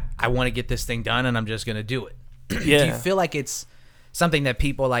 I want to get this thing done, and I'm just gonna do it. Yeah. Do you feel like it's something that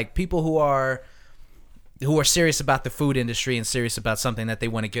people who are serious about the food industry and serious about something that they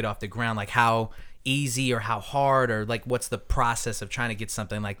want to get off the ground, like how easy or how hard, or like what's the process of trying to get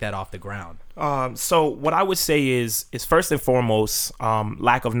something like that off the ground? So what I would say is first and foremost,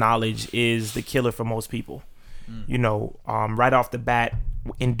 lack of knowledge is the killer for most people. Right off the bat,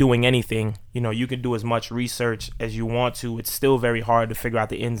 in doing anything, you can do as much research as you want to. It's still very hard to figure out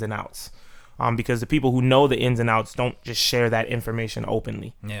the ins and outs, because the people who know the ins and outs don't just share that information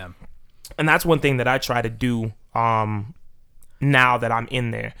openly. Yeah. And that's one thing that I try to do now that I'm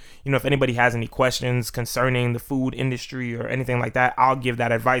in there. If anybody has any questions concerning the food industry or anything like that, I'll give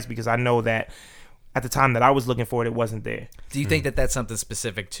that advice, because I know that at the time that I was looking for it, it wasn't there. Do you think that that's something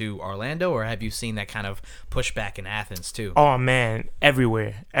specific to Orlando, or have you seen that kind of pushback in Athens too? Oh man,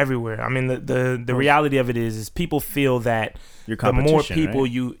 everywhere. I mean, the reality of it is people feel that the more people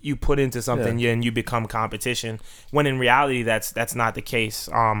right? you put into something, and you become competition. When in reality, that's not the case.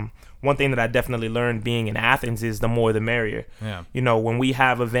 One thing that I definitely learned being in Athens is the more the merrier. Yeah. When we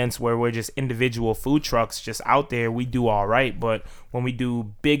have events where we're just individual food trucks just out there, we do all right. But when we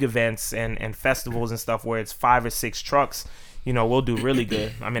do big events and festivals and stuff where it's 5 or 6 trucks, we'll do really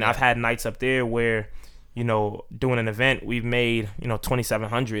good. I mean, I've had nights up there where, doing an event, we've made,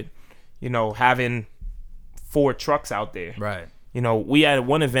 $2,700, having 4 trucks out there. Right. We had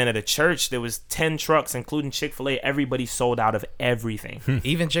one event at a church. There was 10 trucks, including Chick-fil-A. Everybody sold out of everything.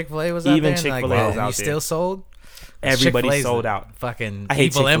 Even Chick-fil-A was out Even there? Chick-fil-A was out there. You still sold? Everybody Chick-fil-A's sold out. Fucking I hate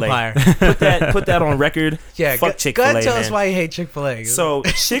evil Chick-fil-A. empire. Put that on record. Yeah, Fuck go ahead and Chick-fil-A, tell man. us why you hate Chick-fil-A. So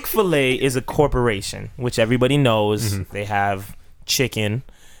Chick-fil-A is a corporation, which everybody knows. They have chicken.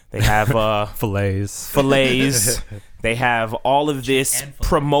 They have fillets. They have all of this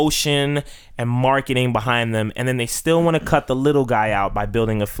promotion and marketing behind them, and then they still want to cut the little guy out by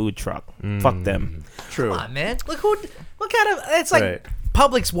building a food truck. Fuck them. True. Come on, man. Look kind of, it's like Right.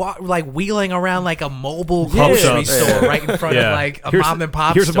 Publix wheeling around like a mobile Yeah. grocery Pub store subs. right in front of like a mom and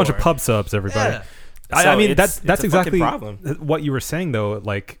pop Here's store. a bunch of pub subs, everybody. Yeah. I So mean, it's that's a fucking exactly problem. what you were saying, though.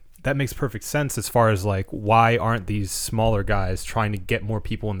 Like, that makes perfect sense as far as like why aren't these smaller guys trying to get more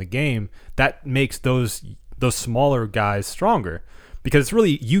people in the game? That makes those smaller guys stronger. Because it's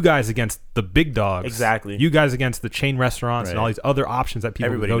really you guys against the big dogs. Exactly. You guys against the chain restaurants and all these other options that people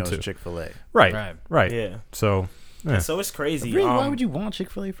Everybody go knows to. Chick-fil-A. Right. Yeah. So, And so it's crazy. Really, why would you want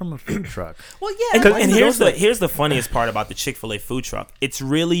Chick-fil-A from a food truck? Well, yeah. And here's the funniest part about the Chick-fil-A food truck. It's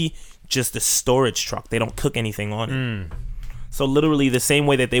really just a storage truck. They don't cook anything on it. So literally the same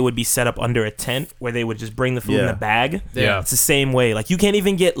way that they would be set up under a tent where they would just bring the food in a bag. Yeah. It's the same way. Like you can't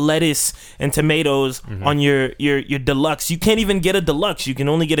even get lettuce and tomatoes on your deluxe. You can't even get a deluxe. You can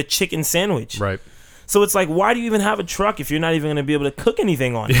only get a chicken sandwich. right. So it's like, why do you even have a truck if you're not even going to be able to cook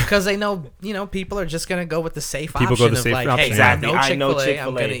anything on it? Because they know, people are just gonna go with the safe People option go the of safe like, option, hey, exactly. I know I Chick-fil-A, know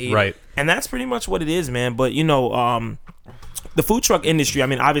I'm gonna Chick-fil-A. eat. Right. And that's pretty much what it is, man. But the food truck industry, I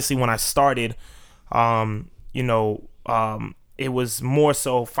mean, obviously when I started, it was more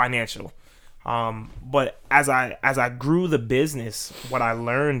so financial. But as I grew the business, what I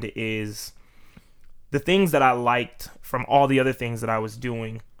learned is the things that I liked from all the other things that I was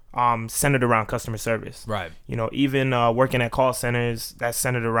doing centered around customer service. Right. Even working at call centers, that's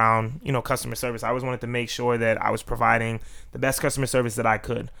centered around, customer service. I always wanted to make sure that I was providing the best customer service that I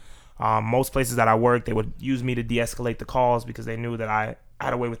could. Most places that I worked, they would use me to de-escalate the calls because they knew that I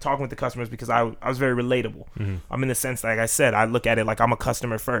had a way with talking with the customers because I was very relatable. I'm in the sense, like I said, I look at it like I'm a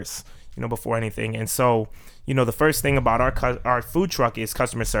customer first, before anything. And so, the first thing about our food truck is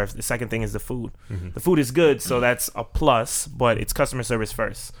customer service. The second thing is the food. The food is good, so that's a plus, but it's customer service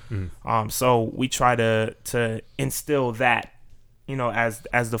first. So we try to instill that,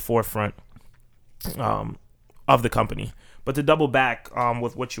 as the forefront of the company. But to double back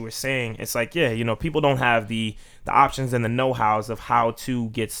with what you were saying, it's like, people don't have the options and the know-hows of how to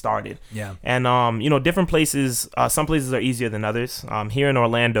get started. Yeah. And, different places, some places are easier than others. Here in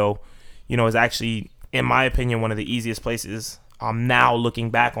Orlando, is actually, in my opinion, one of the easiest places now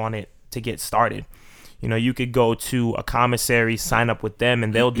looking back on it to get started. You could go to a commissary, sign up with them,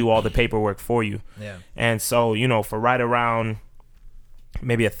 and they'll do all the paperwork for you. Yeah. And so, for right around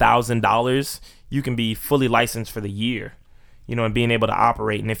maybe $1,000, you can be fully licensed for the year. And being able to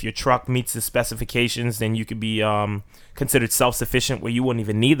operate. And if your truck meets the specifications, then you could be considered self-sufficient where you wouldn't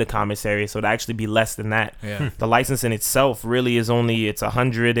even need the commissary. So it'd actually be less than that. Yeah. The license in itself really is it's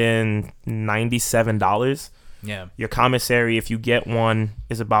 $197. Yeah. Your commissary, if you get one,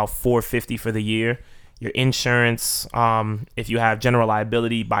 is about $450 for the year. Your insurance, if you have general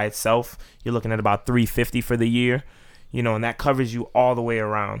liability by itself, you're looking at about $350 for the year. And that covers you all the way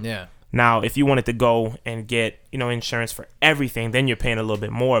around. Yeah. Now, if you wanted to go and get, insurance for everything, then you're paying a little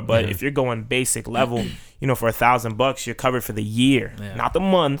bit more. But if you're going basic level, for $1,000, you're covered for the year, not the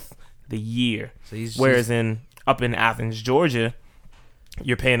month, the year. So Whereas up in Athens, Georgia,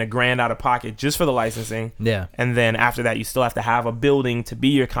 you're paying $1,000 out of pocket just for the licensing. Yeah. And then after that, you still have to have a building to be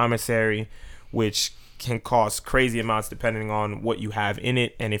your commissary, which can cost crazy amounts depending on what you have in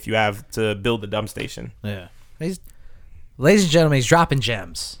it and if you have to build the dump station. Yeah. Ladies and gentlemen, he's dropping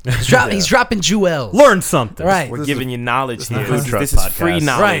gems. He's dropping jewels. Learn something. Right. We're giving you knowledge here. Food Truck This is free Podcast.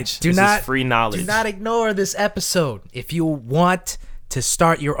 knowledge. Right. This is free knowledge. Do not ignore this episode if you want to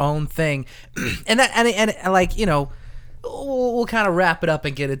start your own thing, and we'll kind of wrap it up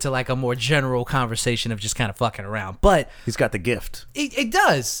and get into like a more general conversation of just kind of fucking around. But He's got the gift. it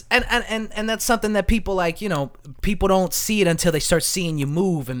does, and that's something that people people don't see it until they start seeing you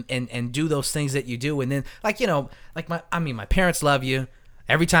move and do those things that you do, and then my parents love you.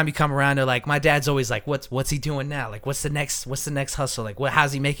 Every time you come around, they're like, my dad's always like, what's he doing now? Like, what's the next hustle? Like,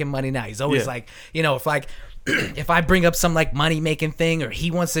 how's he making money now? He's always like, if I bring up some like money making thing, or he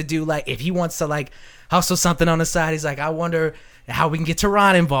wants to do if he wants to hustle something on the side, he's like, I wonder how we can get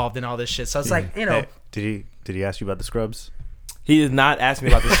Tehran involved in all this shit. So it's Hey, did he ask you about the scrubs? He did not ask me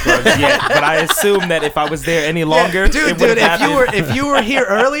about the scrubs yet, but I assume that if I was there any longer, dude, if you were here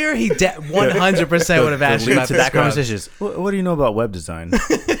earlier, he 100% would have asked you about to the that scrubs. conversation is, what do you know about web design?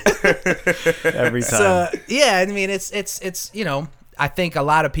 Every time. So yeah, I mean, it's I think a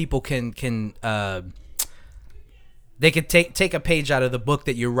lot of people can they could take a page out of the book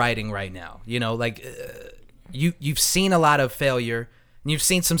that you're writing right now. You've seen a lot of failure, and you've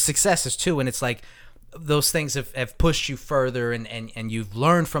seen some successes too, and it's like those things have pushed you further, and you've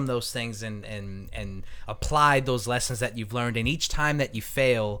learned from those things and applied those lessons that you've learned, and each time that you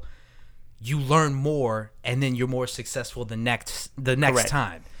fail, you learn more, and then you're more successful the next Correct.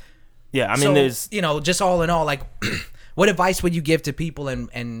 time. Yeah, I mean, there's just all in all, like, what advice would you give to people,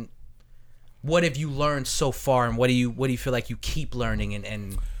 and what have you learned so far, and what do you feel like you keep learning,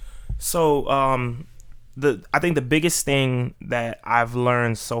 and so I think the biggest thing that I've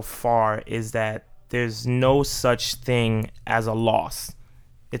learned so far is that there's no such thing as a loss.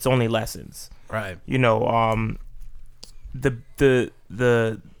 It's only lessons. Right. You know, the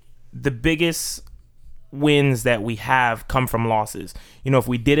biggest wins that we have come from losses. You know, if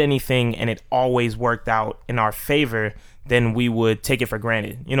we did anything and it always worked out in our favor, then we would take it for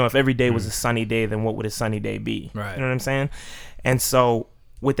granted. You know, if every day was a sunny day, then what would a sunny day be? Right. You know what I'm saying? And so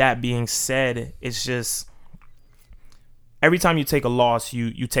with that being said, it's just every time you take a loss,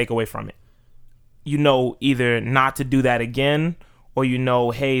 you take away from it. You know, either not to do that again, or you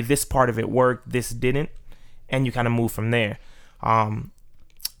know, hey, this part of it worked, this didn't, and you kind of move from there.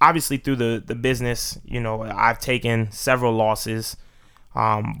 Obviously through the business, you know, I've taken several losses,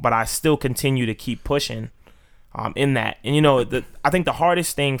 but I still continue to keep pushing in that. And, you know, I think the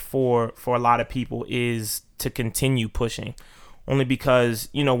hardest thing for a lot of people is to continue pushing, only because,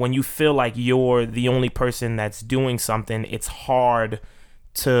 you know, when you feel like you're the only person that's doing something, it's hard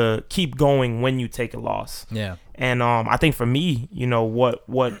to keep going when you take a loss. Yeah. And I think for me, you know,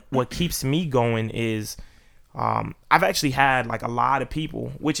 what keeps me going is I've actually had like a lot of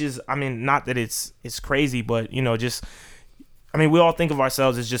people, which is, I mean, not that it's crazy, but, you know, just, I mean, we all think of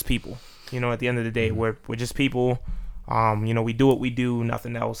ourselves as just people. You know, at the end of the day, we're just people. You know, we do what we do,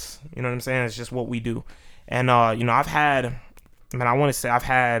 nothing else. You know what I'm saying? It's just what we do. And you know, I've had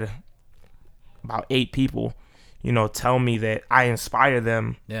about 8 people, you know, tell me that I inspire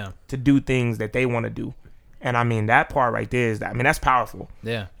them to do things that they want to do. And I mean, that part right there is that, I mean, that's powerful.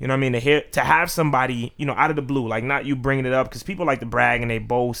 Yeah. You know what I mean? To have somebody, you know, out of the blue, like not you bringing it up, because people like to brag and they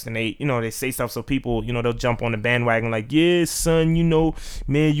boast and they, you know, they say stuff so people, you know, they'll jump on the bandwagon like, yeah, son, you know,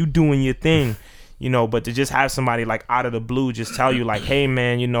 man, you doing your thing. You know, but to just have somebody like out of the blue just tell you like, hey,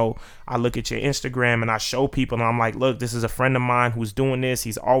 man, you know, I look at your Instagram and I show people and I'm like, look, this is a friend of mine who's doing this.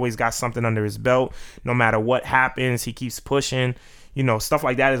 He's always got something under his belt. No matter what happens, he keeps pushing. You know, stuff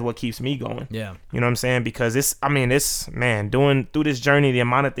like that is what keeps me going. Yeah. You know what I'm saying? Because doing through this journey, the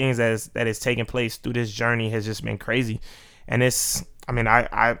amount of things that is taking place through this journey has just been crazy. And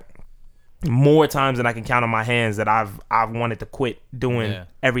I more times than I can count on my hands that I've wanted to quit doing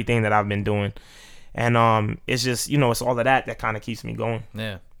everything that I've been doing. And it's just, you know, it's all of that kind of keeps me going.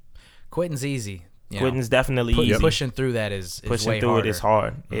 Yeah. Quitting's easy. Quitting's definitely easy. Pushing through that is pushing way through harder. it is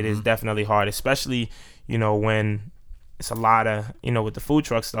hard. It is definitely hard, especially, you know, when it's a lot of, you know, with the food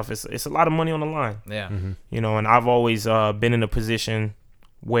truck stuff, it's a lot of money on the line. Yeah. You know, and I've always been in a position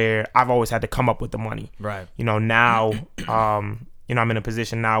where I've always had to come up with the money. Right. You know, now, you know, I'm in a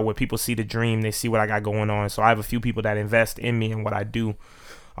position now where people see the dream, they see what I got going on. So I have a few people that invest in me and what I do.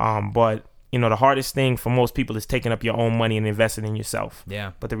 But you know, the hardest thing for most people is taking up your own money and investing in yourself.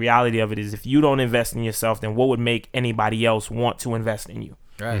 Yeah. But the reality of it is, if you don't invest in yourself, then what would make anybody else want to invest in you?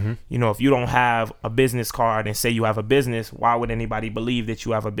 Right. You know, if you don't have a business card and say you have a business, why would anybody believe that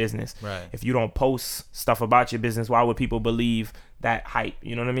you have a business? Right. If you don't post stuff about your business, why would people believe that hype?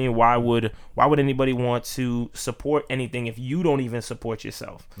 You know what I mean? Why would anybody want to support anything if you don't even support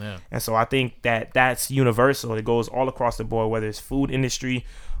yourself? Yeah. And so I think that's universal. It goes all across the board, whether it's food industry,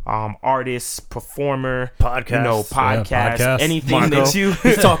 artist, performer, podcast, you know, podcast, anything Marco. that you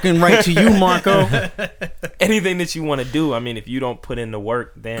He's talking right to you, Marco. anything that you want to do. I mean, if you don't put in the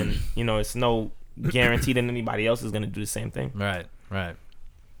work, then, you know, it's no guarantee that anybody else is going to do the same thing. Right. Right.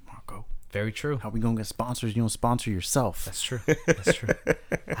 Marco, Very true. how we gonna get sponsors? You don't sponsor yourself. That's true. That's true.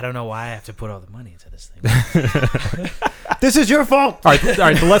 I don't know why I have to put all the money into this thing. This is your fault. All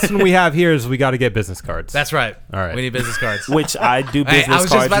right. The lesson we have here is we got to get business cards. That's right. All right. We need business cards. Which I do business Hey, I was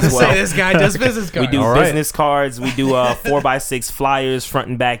cards just about to as well. say this guy does business cards. We do All right. business cards. We do 4x6 flyers, front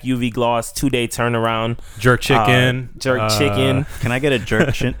and back UV gloss, 2-day turnaround. Jerk chicken. Chicken. Can I get a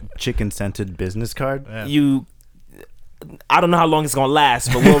jerk chicken scented business card? You, I don't know how long it's gonna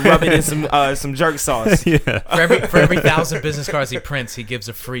last, but we'll rub it in some jerk sauce. Yeah. For every 1,000 business cards he prints, he gives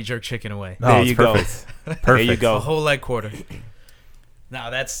a free jerk chicken away. There it's you go. perfect. There you A go. whole leg quarter. No,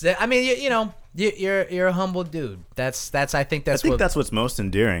 that's. I mean, you know, you're a humble dude. I think I think that's what's most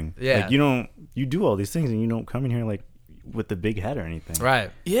endearing. Yeah. Like you do all these things and you don't come in here like with the big head or anything.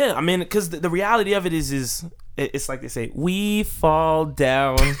 right. Yeah, I mean, because the reality of it is it's like they say, we fall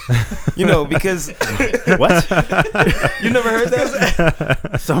down. You know, because What? you never heard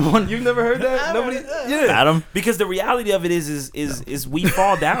that. Someone? You've never heard that? Nobody. Yeah. Adam? Because the reality of it is we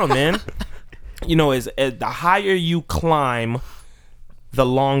fall down, man. You know, the higher you climb, the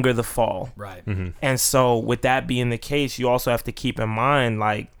longer the fall. Right. And so with that being the case, you also have to keep in mind,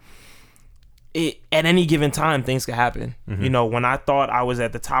 like, at any given time, things could happen. You know, when I thought I was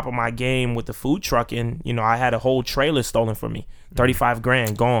at the top of my game with the food trucking, you know, I had a whole trailer stolen from me, 35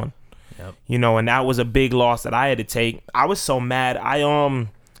 grand gone. Yep. You know, and that was a big loss that I had to take. I was so mad.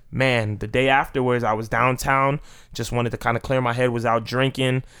 Man, the day afterwards, I was downtown, just wanted to kind of clear my head, was out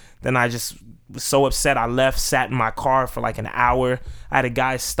drinking. Then I just was so upset. I left, sat in my car for like an hour. I had a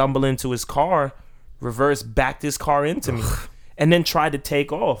guy stumble into his car, reverse backed his car into me, and then tried to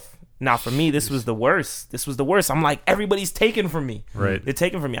take off. Now, for me, this was the worst. I'm like, everybody's taking from me. Right. They're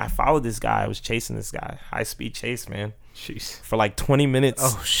taking from me. I followed this guy. I was chasing this guy. High-speed chase, man. Jeez. For like 20 minutes.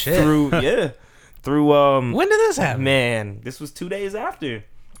 Oh, shit. Through When did this happen? Man, this was 2 days after.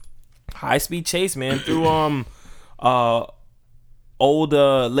 High-speed chase, man, through old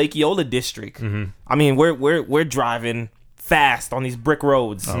Lake Eola district. Mm-hmm. I mean, we're driving fast on these brick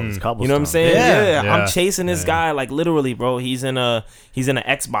roads. Oh, it's You know what I'm cobblestone. saying? Yeah. I'm chasing this guy, like, literally, bro. He's in an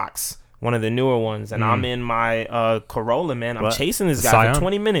Xbox, one of the newer ones, and I'm in my Corolla, man. I'm What? chasing this The guy Scion? for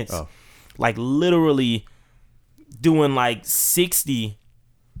 20 minutes. Oh. Like, literally doing like 60.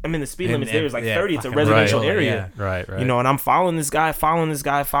 I mean, the speed And- limit there is like yeah, 30. It's a fucking residential right. area. Right. You know, and I'm following this guy.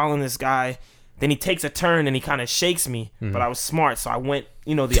 Then he takes a turn and he kind of shakes me. But I was smart, so I went,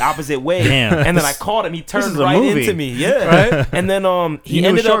 the opposite way. Damn. And then I caught him. He turned is a right movie. into me. Yeah. Right? And then he You knew a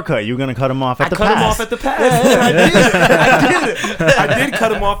ended up. shortcut. You were gonna cut him off at I the cut pass. him off at the pass. I did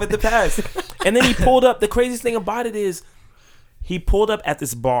cut him off at the pass. And then he pulled up. The craziest thing about it is he pulled up at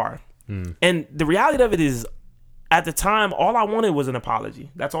this bar. And the reality of it is, at the time, all I wanted was an apology.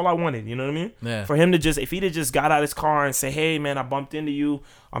 That's all I wanted. You know what I mean? Yeah. For him to just, if he'd have just got out of his car and say, hey, man, I bumped into you.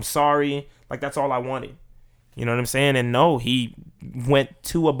 I'm sorry. Like, that's all I wanted. You know what I'm saying? And no, he went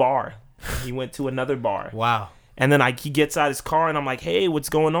to a bar. He went to another bar. Wow. And then he gets out of his car and I'm like, hey, what's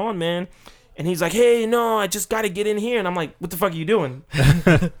going on, man? And he's like, hey, no, I just got to get in here. And I'm like, what the fuck are you doing?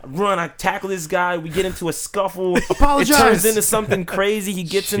 I run, I tackle this guy. We get into a scuffle. Apologize. It turns into something crazy. He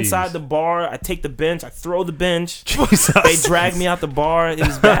gets Jeez. inside the bar. I take the bench. I throw the bench. Jesus. They drag me out the bar. It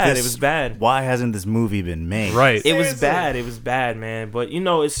was bad. It was bad. Why hasn't this movie been made? Right. It was bad. It was bad, man. But,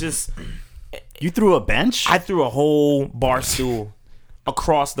 it's just, You threw a bench? I threw a whole bar stool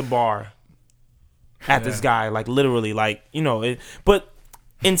across the bar at this guy. Like, literally, like, but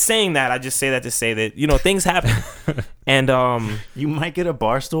in saying that, I just say that to say that, things happen. And, You might get a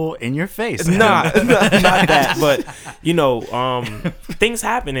bar stool in your face. not that, but, things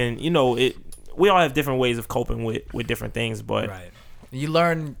happen and, we all have different ways of coping with different things, but. Right. You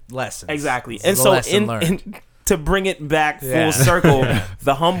learn lessons. Exactly. This And is a so lesson learned. to bring it back full Yeah. circle,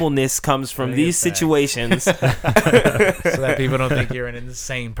 the humbleness comes from Bring it these back. situations. so that people don't think you're an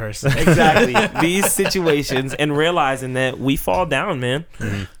insane person. Exactly. These situations and realizing that we fall down, man.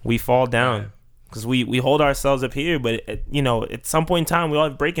 We fall down. Because we hold ourselves up here, but at some point in time we all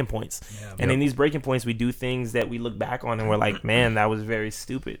have breaking points, and in these breaking points we do things that we look back on and we're like, man, that was very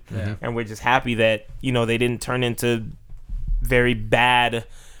stupid, and we're just happy that they didn't turn into very bad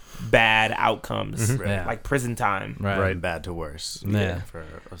outcomes, Yeah. like prison time. Right. Bad to worse. Yeah. For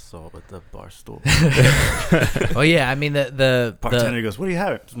assault with the bar stool. Well, yeah. I mean, the Bartender goes, what do you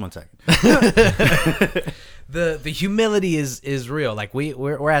have? Just 1 second. the humility is real. Like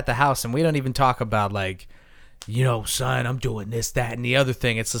we're at the house and we don't even talk about like, son, I'm doing this, that, and the other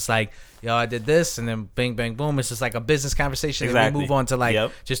thing. It's just like, I did this, and then bing, bang, boom. It's just like a business conversation. And Exactly. we move on to like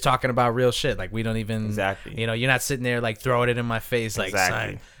Yep. just talking about real shit. Like we don't even Exactly. You're not sitting there like throwing it in my face like,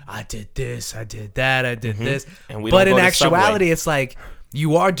 Exactly. son, I did this, I did that, I did this. And we but don't in go to actuality, Subway. it's like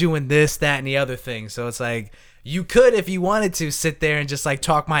you are doing this, that, and the other thing. So it's like you could, if you wanted to, sit there and just like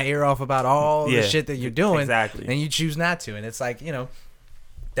talk my ear off about all the Yeah. shit that you're doing. Exactly. And you choose not to. And it's like,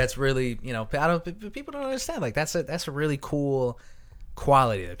 that's really, people don't understand. Like that's a really cool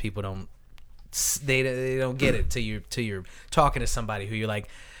quality that people don't, they don't get it till you're talking to somebody who you're like,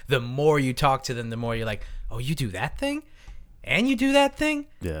 the more you talk to them, the more you're like, oh, you do that thing? And you do that thing?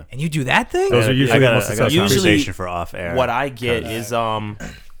 Yeah. And you do that thing? Those are usually I got the a most successful. Usually- conversation for off air. What I get is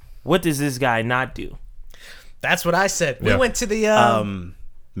what does this guy not do? That's what I said. We Yeah. went to the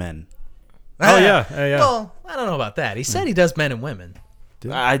men. Oh, yeah. Yeah. Well, I don't know about that. He said he does men and women.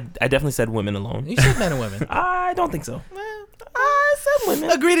 I definitely said women alone. You said men and women. I don't think so. I said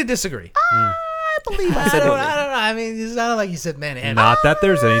women. Agree to disagree. I believe I I said don't women. know. I mean, it's not like you said men and Not that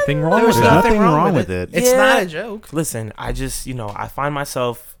there's anything wrong There's with that. nothing wrong with it. It's Yeah. not a joke. Listen, I just, I find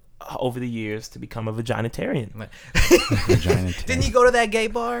myself over the years to become a vaginitarian. Vagina Didn't you go to that gay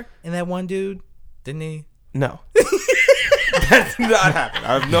bar and that one dude? Didn't he? No. That's not happening.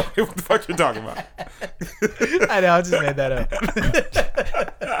 I have no idea what the fuck you're talking about. I know. I just made that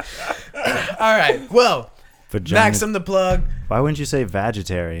up. All right. Well, Vagina- Maxim the plug. Why wouldn't you say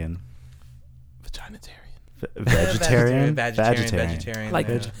vegetarian? Vaginitarian. Vegetarian. Vegetarian. Like,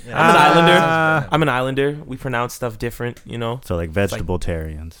 yeah. I'm an islander. Ah. I'm an islander. We pronounce stuff different, you know. So like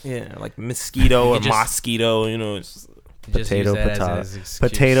vegetable-tarians. Yeah, like mosquito or just- mosquito, you know. It's You just Potato, use that as potato, excuse.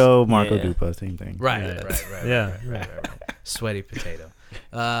 potato, Marco Yeah. Dupa, same thing. Right, Yeah. right. Yeah. Right. Sweaty potato.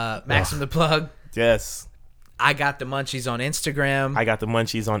 Maxim the Plug. yes. I got the munchies on Instagram. I got the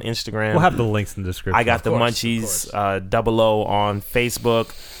munchies on Instagram. We'll have the links in the description. I got the course, munchies of double O on Facebook.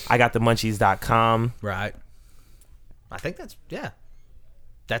 I got the munchies.com. Right. I think that's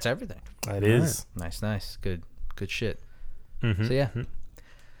everything. It is. Nice. Good shit. Mhm. So yeah.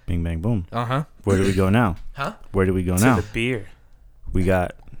 Bing, bang, boom. Uh-huh. Where do we go now? Huh? Where do we go To now? the beer. We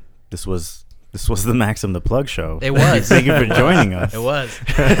got. This was the Maxim the Plug show. It was. Thank you for joining us. It was.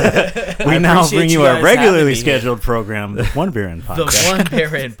 We now appreciate bring you you our guys regularly having me here. scheduled program, the One Beer In The Podcast. One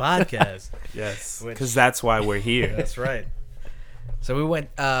Beer In podcast. Yes. Because that's why we're here. That's right. So we went,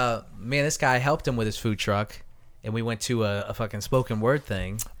 me and this guy helped him with his food truck, and we went to a fucking spoken word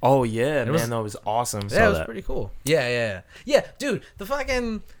thing. Oh, yeah, man. was- That was awesome. Yeah, it was that. pretty cool. Yeah, dude, the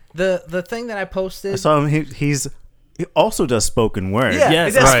fucking, the thing that I posted. I saw him. He also does spoken word. Yeah,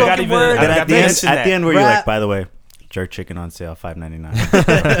 Yes, he does right. spoken Got even- word. I Then forgot at to the end, mention at the that. end where you're Rap- like, by the way, jerk chicken on sale,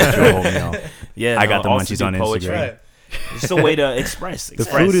 $5.99. Yeah, I got the also munchies do on poetry. Instagram. Right. It's a way to express. The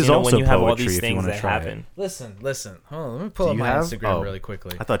food is you know, also when you have all poetry these if you things wanna that try it. happen. Listen. Hold on, let me pull Do up you my have? Instagram Oh. really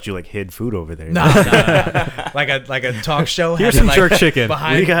quickly. I thought you like hid food over there. No. Like a talk show. Here's having, some jerk chicken.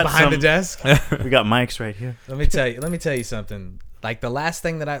 behind We got the some- desk. We got mics right here. Let me tell you something. Like the last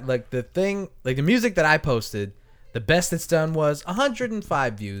thing that the music that I posted, the best it's done was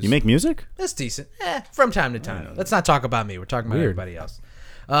 105 views. You make music? That's decent. From time to time. Let's not talk about me. We're talking about Weird. everybody else.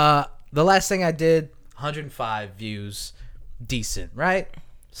 The last thing I did, 105 views. Decent, right?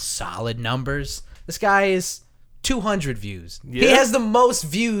 Solid numbers. This guy is 200 views. He Yeah. has the most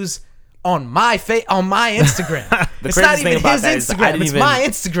views on my Instagram. It's craziest not thing even about his that is I Instagram. didn't It's even- my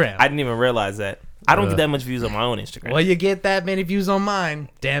Instagram. I didn't even realize that. I don't get that much views on my own Instagram. Well, you get that many views on mine.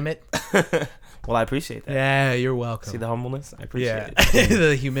 Damn it. Well, I appreciate that. Yeah, you're welcome. See the humbleness? I appreciate Yeah, it.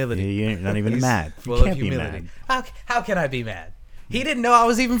 the humility. You're not even He's mad. You full of can't be humility. mad. How can I be mad? He didn't know I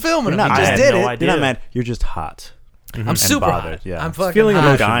was even filming him. You're He not just mad. did no it. idea. You're not mad. You're just hot. I'm super bothered, hot. yeah. I'm fucking Feeling hot. I'm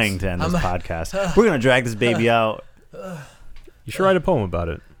emotions. dying to end this podcast. We're gonna drag this baby out. You should write a poem about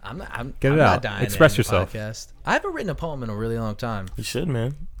it. I'm Get it not out. dying Express to end the yourself. podcast. I haven't written a poem in a really long time. You should,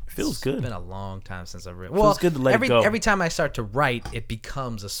 man. It feels It's good. been a long time since I've written. Feels good to let it go. Every time I start to write, it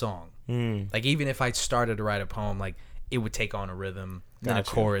becomes a song. Mm. Like even if I started to write a poem, like it would take on a rhythm, then a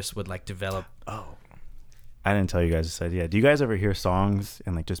Gotcha. chorus would like develop. I didn't tell you guys this idea. Do you guys ever hear songs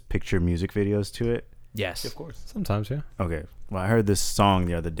and like just picture music videos to it? Yes, Of course. Sometimes, yeah. Okay. Well, I heard this song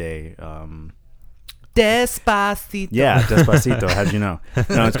the other day. Despacito. Yeah, Despacito. How'd you know?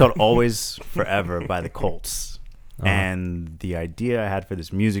 No, it's called "Always Forever" by the Colts. And the idea I had for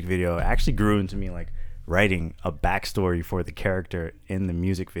this music video actually grew into me like writing a backstory for the character in the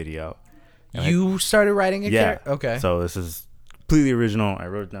music video. You started writing a Yeah. character? Okay. So this is completely original. I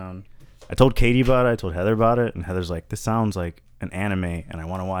wrote it down. I told Katie about it. I told Heather about it, and Heather's like, "This sounds like an anime, and I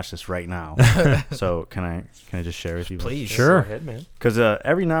want to watch this right now." So can I just share with you? Please. Sure. Go ahead, man. Because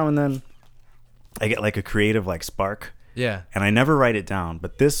every now and then, I get like a creative like spark, Yeah. and I never write it down.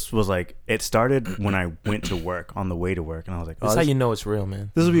 But this was like it started when I went to work on the way to work, and I was like, "Oh, That's how this you know it's real,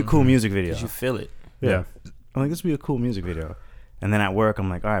 man. would be a cool music video." 'Cause you feel it. Yeah. I'm like, this would be a cool music video. And then at work, I'm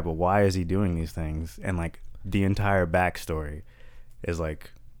like, all right, but why is he doing these things? And like the entire backstory is like,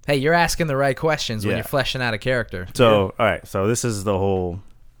 Hey, you're asking the right questions when Yeah. you're fleshing out a character. so, all right, so this is the whole,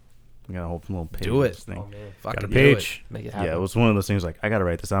 we got a whole little page Do of it. this thing. Oh, man. Fucking Got a do Page. Make it happen. Yeah, it was one of those things like, I got to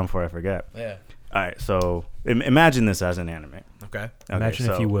write this down before I forget. it. Yeah. All right, so imagine this as an anime. Okay. Okay, Imagine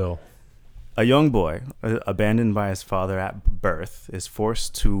if so you will. A young boy, abandoned by his father at birth, is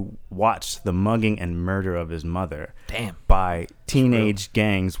forced to watch the mugging and murder of his mother Damn. by teenage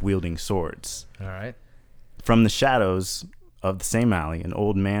gangs wielding swords. All right. From the shadows of the same alley, an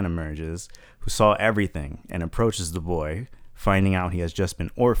old man emerges who saw everything and approaches the boy, finding out he has just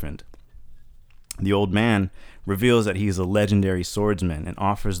been orphaned. The old man reveals that he is a legendary swordsman and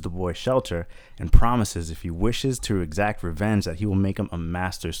offers the boy shelter and promises if he wishes to exact revenge that he will make him a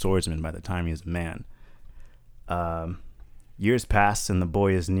master swordsman by the time he is a man. Years pass and the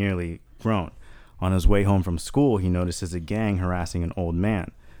boy is nearly grown. On his way home from school, he notices a gang harassing an old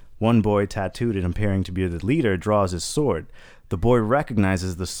man. One boy, tattooed and appearing to be the leader, draws his sword. The boy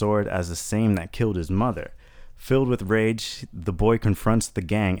recognizes the sword as the same that killed his mother. Filled with rage, the boy confronts the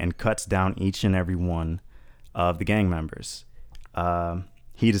gang and cuts down each and every one of the gang members.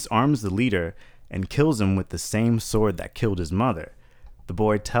 He disarms the leader and kills him with the same sword that killed his mother. The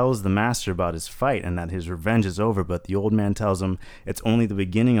boy tells the master about his fight and that his revenge is over, but the old man tells him it's only the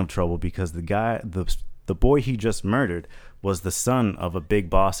beginning of trouble because the boy he just murdered was the son of a big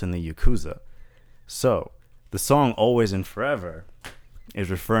boss in the Yakuza. So, the song Always and Forever is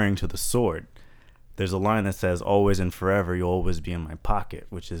referring to the sword. There's a line that says, always and forever you'll always be in my pocket,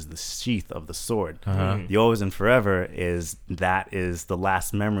 which is the sheath of the sword. The always and forever is the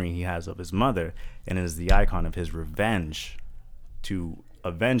last memory he has of his mother, and it is the icon of his revenge to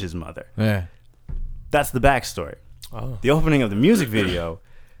avenge his mother. Yeah. That's the backstory. Oh. The opening of the music video,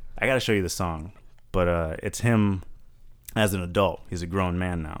 I gotta show you the song, but it's him as an adult. He's a grown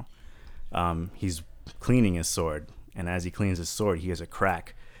man now. He's cleaning his sword, and as he cleans his sword, he has a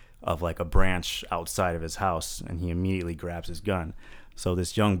crack of like a branch outside of his house, and he immediately grabs his gun. So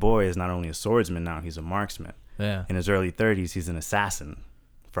this young boy is not only a swordsman now, he's a marksman. Yeah. In his early 30s, he's an assassin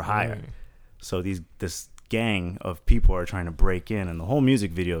for hire. So this gang of people are trying to break in, and the whole music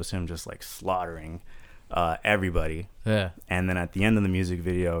video is him just like slaughtering everybody. Yeah. And then at the end of the music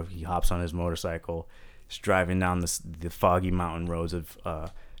video, he hops on his motorcycle, he's driving down the foggy mountain roads of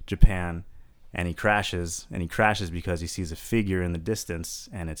Japan, and he crashes because he sees a figure in the distance,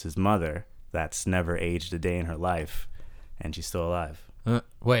 and it's his mother that's never aged a day in her life, and she's still alive.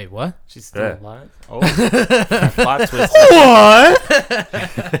 Wait, what? She's still Yeah. alive? Oh. Plot twist.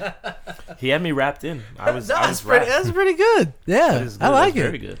 He had me wrapped in. I was That's wrapped. pretty good. Yeah. That is good. I like That's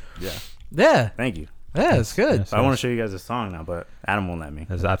it. Very good. Yeah. Yeah. Thank you. Yeah, it's good. I want to show you guys a song now, but Adam won't let me.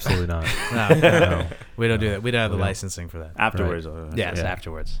 That's absolutely not. No, we don't do that. We don't have the We don't. licensing for that. Afterwards. Yes, Yeah.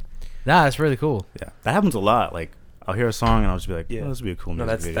 afterwards. Nah, it's really cool. Yeah. That happens a lot. Like, I'll hear a song and I'll just be like, Yeah. oh, this would be a cool No,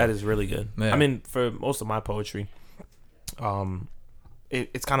 music video. that is really good. Yeah. I mean, for most of my poetry,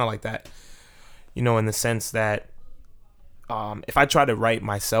 it's kind of like that, you know, in the sense that if I try to write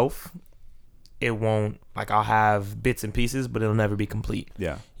myself, it won't, like, I'll have bits and pieces, but it'll never be complete.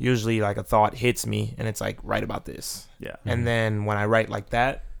 Yeah. Usually, like, a thought hits me, and it's like, write about this. Yeah. And then when I write like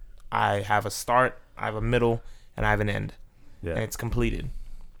that, I have a start, I have a middle, and I have an end, Yeah. and it's completed.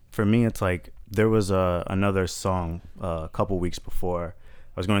 For me, it's like there was another song a couple weeks before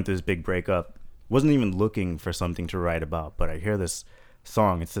I was going through this big breakup. Wasn't even looking for something to write about, but I hear this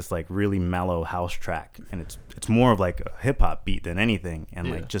song. It's this like really mellow house track, and it's more of like a hip hop beat than anything. And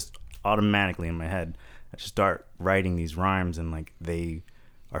Yeah. like just automatically in my head, I just start writing these rhymes, and like they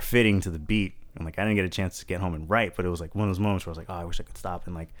are fitting to the beat. And like I didn't get a chance to get home and write, but it was like one of those moments where I was like, oh, I wish I could stop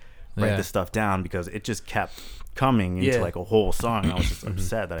and like write Yeah. this stuff down, because it just kept coming into Yeah. like a whole song. And I was just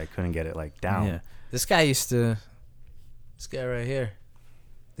upset that I couldn't get it like down. Yeah. This guy this guy right here,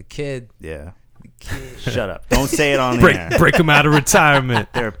 the kid. Yeah. Shut up. Don't say it on the air. break him out of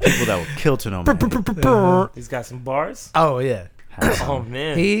retirement. There are people that will kill to know me. He's got some bars. Oh yeah. Oh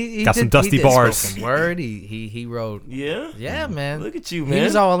man. He Got some did- dusty he did bars. spoken word. He wrote. Yeah. Yeah, man. Look at you, man. He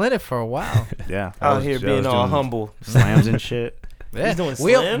was all in it for a while. Yeah. I out was- here I was being all doing humble. Slams and shit. Yeah. doing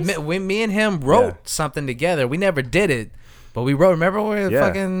we, slams? me and him wrote Yeah. something together. We never did it, but we wrote. Remember we were Yeah.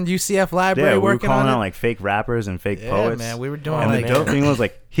 fucking UCF library Yeah, we were working calling on out it? like fake rappers and fake Yeah, poets. man. We were doing Oh, And like the dope man. thing was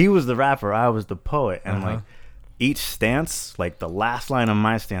like he was the rapper, I was the poet, and Uh-huh. like each stance, like the last line of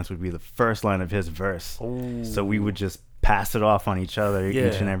my stance would be the first line of his verse. Ooh. So we would just pass it off on each other, Yeah.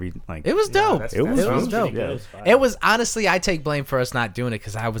 each and every like. It was dope. that's- It was- that it was sounds dope. pretty good. Yeah. It was honestly, I take blame for us not doing it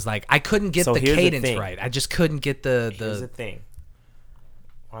because I was like, I couldn't get So the here's the cadence thing. right. I just couldn't get Here's the the thing.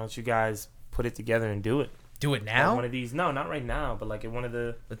 Why don't you guys put it together and do it? do it At now. one of these. No, not right now, but like at one of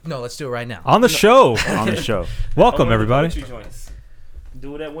the No, let's do it right now. On the show. on the show. Welcome, one of the everybody. poetry joints.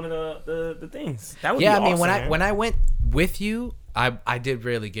 Do it at one of the things. That would Yeah, be I mean awesome, when I went with you, I did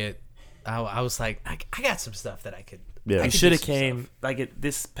really get. I was like, I got some stuff that I could. Yeah. I you could should have do some came stuff. like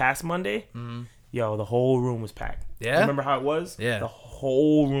this past Monday. Yo, the whole room was packed. Yeah? Remember how it was? Yeah. The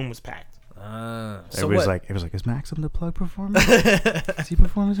whole room was packed. So It was what, like, is Maxim the plug performer? Is he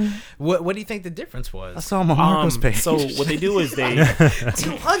performing? Something? what do you think the difference I was? saw him on Marco's page. So what they do is they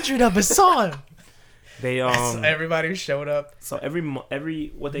 200 of us saw him. they Everybody showed up. so every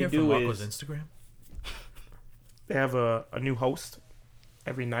what they Hear do from Marco's is Instagram. they have a new host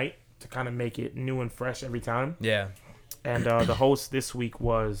every night to kind of make it new and fresh every time. Yeah. And the host this week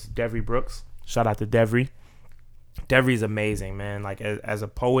was Devry Brooks. Shout out to Devry. Devry's amazing, man. Like as a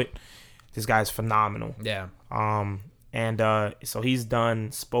poet, this guy's phenomenal. Yeah. So he's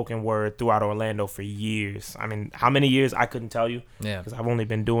done spoken word throughout Orlando for years. I mean, how many years I couldn't tell you, Yeah. because I've only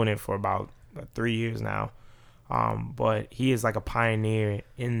been doing it for about 3 years now. But he is like a pioneer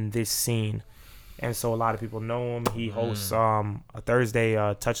in this scene, and so a lot of people know him. He hosts a Thursday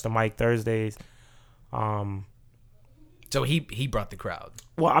Touch the Mic Thursdays. So he brought the crowd.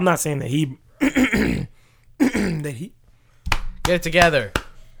 Well, I'm not saying that he that he Get it together.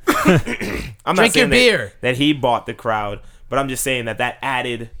 I'm not Drink your saying beer. that he bought the crowd, but I'm just saying that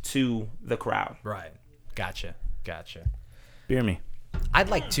added to the crowd. Right. Gotcha. Beer me. I'd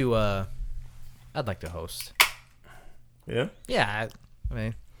like to host. Yeah. Yeah, I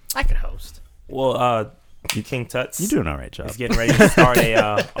mean, I could host. Well, King Tuts You're doing an alright job. is getting ready to start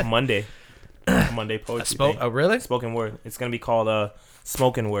a Monday poetry thing. Oh, really? Spoken word. It's gonna be called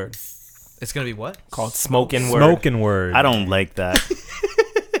Smoking Word. It's gonna be what? Called Smoking Word. Smoking word. I don't like that.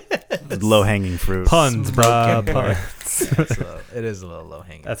 Low hanging fruit. Puns, bro. Smoking word. Puns. It is a little low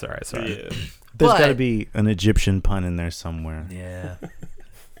hanging. That's all right. Sorry. Yeah. There's But- got to be an Egyptian pun in there somewhere. Yeah.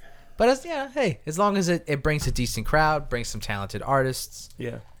 But hey, as long as it brings a decent crowd, brings some talented artists,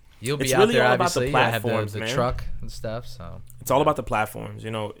 Yeah. you'll be It's out really there. all about the Obviously, you have platforms, the man. truck and stuff. So It's all about the platforms,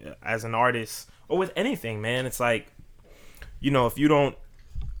 as an artist or with anything, man. It's like, if you don't,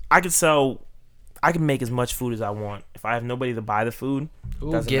 I can make as much food as I want. If I have nobody to buy the food,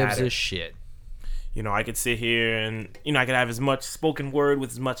 who doesn't gives matter. a shit? I could sit here and, I could have as much spoken word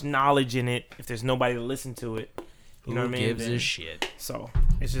with as much knowledge in it. If there's nobody to listen to it, you know Who what I mean? gives a shit? So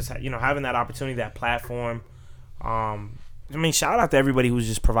it's just, having that opportunity, that platform. Shout out to everybody who's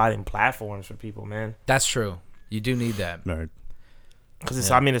just providing platforms for people, man. That's true. You do need that. Nerd. Because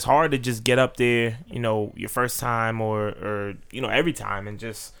it's hard to just get up there, your first time or every time and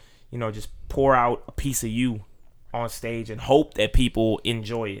just pour out a piece of you on stage and hope that people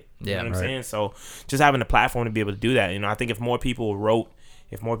enjoy it. You Yeah, know what I'm right. saying? So just having the platform to be able to do that, I think if more people wrote,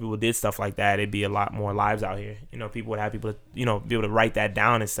 if more people did stuff like that, it'd be a lot more lives out here. People would have people to, be able to write that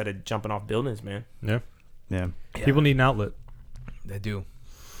down instead of jumping off buildings, man. Yeah. Yeah. People need an outlet. They do.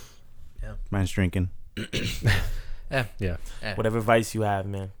 Mine's drinking. Yeah. Whatever vice you have,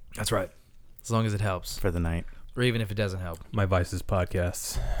 man. That's right. As long as it helps, For the night. or even if it doesn't help. My vices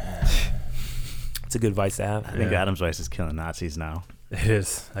podcasts. It's a good vice to have. I think Yeah. Adam's Vice is killing Nazis now. It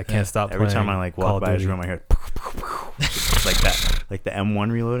is. I can't stop Every playing time I Call walk of by his Duty. room, I hear like that, like the M1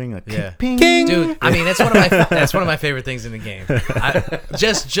 reloading. Like, Yeah. ping. Dude, I mean, that's one of my favorite things in the game.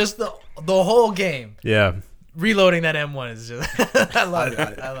 Just the whole game. Yeah. Reloading that M1 is just I love it.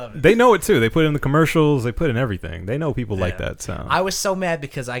 I love it. They know it too. They put it in the commercials. They put it in everything. They know people like Yeah. that sound. I was so mad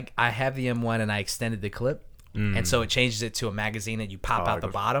because I have the M1 and I extended the clip, Mm. and so it changes it to a magazine and you pop out the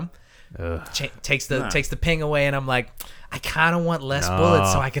bottom. Ugh. Takes the ping away, and I'm like, I kind of want less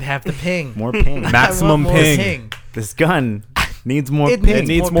bullets so I could have the ping. More ping. Maximum I want more ping. This gun needs more It ping. It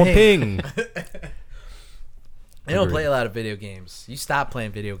needs more ping. I don't play a lot of video games. You stop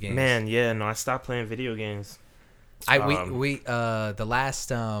playing video games, Man, yeah, no, I stopped playing video games. The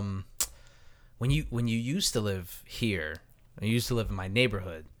last when you used to live here, when you used to live in my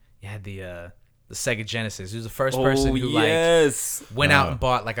neighborhood, you had the Sega Genesis. He was the first person who yes. went out and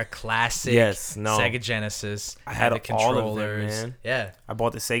bought like a classic Sega Genesis. I had the all of them, controllers. man. Yeah. I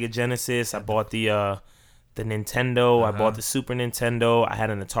bought the Sega Genesis. I bought the Nintendo. I bought the Super Nintendo. I had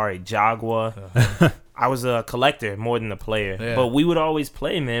an Atari Jaguar. I was a collector more than a player. Yeah. But we would always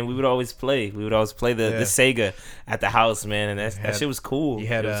play, man. We would always play the Sega at the house, man. And that shit was cool. You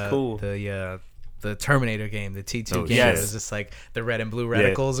had it was cool. the Terminator game, the T2 Oh, game. yes. It was just like the red and blue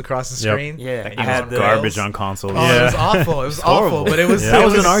reticles across the Yep. screen. Yeah. And I you had on the Garbage rails. on consoles. Oh, it was awful. It was awful, but it was. That it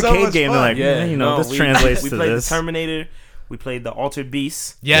was an so arcade much game. fun. Like, Yeah, this we translates to played this. the Terminator. We played the Altered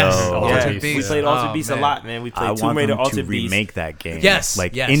Beast. Yes, Yo. Altered Yeah. Beast. We played Altered Beast a man. lot, man. We I played Tomb want Raider, them to Altered Beast. remake that game. Yes,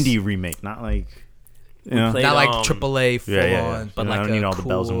 like yes. indie remake, not like played, Not like um, AAA full on, but You know, like I don't need a all the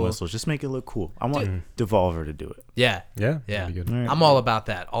bells and cool- whistles. Just make it look cool. I want Devolver to do it. Yeah, Yeah. yeah. That'd be good. All right. I'm all about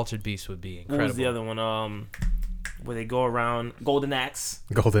that. Altered Beast would be incredible. What was the other one? Where they go around Golden Axe.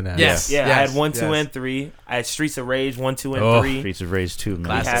 Golden Axe. Yes. Yeah, I yes, had 1, 2, yes. and 3. I had Streets of Rage 1, 2, and Oh, 3. Streets of Rage 2, man.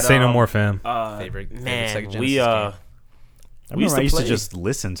 Classic. had, Say no more, fam. Favorite Man, Sega Genesis we game. I remember I used to just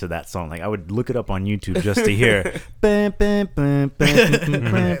listen to that song. Like I would look it up on YouTube just to hear. Yeah,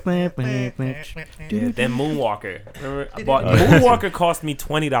 then Moonwalker. Remember, I bought Moonwalker. Cost me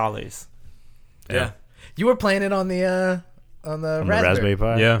 $20. Yeah, you were playing it on the On the Raspberry. Raspberry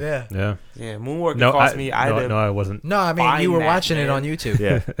Pi. Yeah. Yeah. Yeah. Yeah, Moonwalker No, cost me. I had to, no, I wasn't. No, I mean Find you were that, watching it man. on YouTube.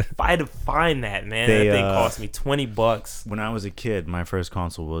 Yeah. if I had to find that, man, They, that thing cost me $20. When I was a kid, my first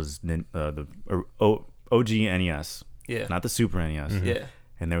console was the OG NES, Yeah, not the Super NES. yeah.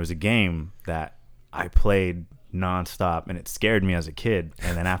 And there was a game that I played nonstop, and it scared me as a kid.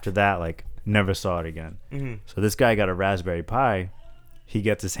 And then after that, like, never saw it again. Mm-hmm. So this guy got a Raspberry Pi. He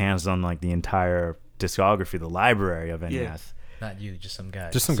gets his hands on like the entire discography, the library of NES. Yeah. Not you, just some guy.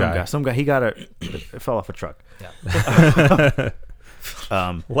 Just some Some guy. guy. He got it fell off a truck. yeah.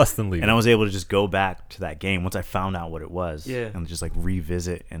 Less than legal. And I was able to just go back to that game once I found out what it was. Yeah. And just like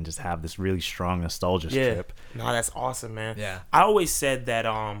revisit and just have this really strong nostalgia trip. No, that's awesome, man. Yeah. I always said that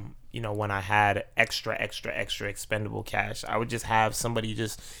when I had extra expendable cash, I would just have somebody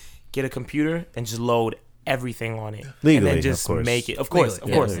just get a computer and just load everything on it. Legally, and then just of course. make it. Of course.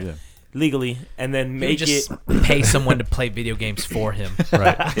 Legally, Legally, and then He would make just it pay someone to play video games for him.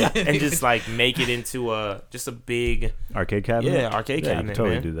 Right. and just like make it into a big Arcade cabinet? arcade Yeah, you cabinet, can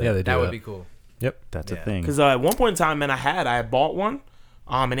totally man. do that. Yeah, they do That would be cool. Yep. That's a Yeah. thing. Because at one point in time, man, I bought one,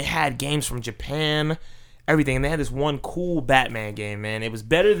 and it had games from Japan, everything. And they had this one cool Batman game, man. It was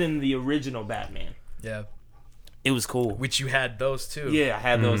better than the original Batman. Yeah. It was cool. Which you had those too. Yeah, I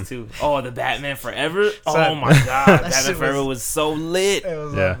had those too. Oh, the Batman Forever. Oh Son. my god, Batman shit Forever was so lit.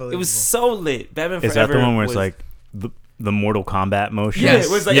 was Yeah. unbelievable. It was so lit. Batman Is Forever. that the one where it's was- like the Mortal Kombat motion? Yeah, Yes.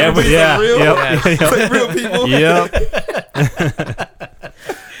 it was like Yeah, everybody's yeah, like real. yep. It's like real people. Yep.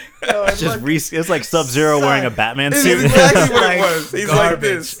 It's like Sub-Zero wearing a Batman It's suit. exactly what it was. He's like Garbage.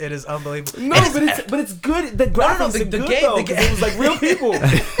 this. It is unbelievable. No, but it's good. The no, graphics the are good game- though, the 'cause game- it was like real people.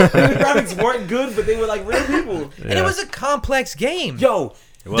 The graphics weren't good, but they were like real people. And it was a complex game. Yo,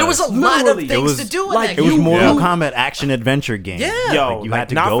 there was a lot of Literally. things It was to do in like that It was game. Mortal Yeah. Kombat action adventure game. Yeah. yo, Like, you like, had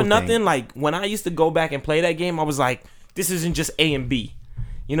to not go for nothing. thing. Like when I used to go back and play that game, I was like, this isn't just A and B.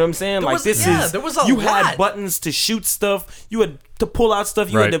 You know what I'm saying? Like was- this yeah, is. there was a you lot. had buttons to shoot stuff. You had to pull out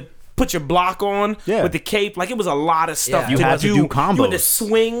stuff. You Right. had to put your block on Yeah. with the cape. Like it was a lot of stuff. Yeah. to You had to do You had to combos.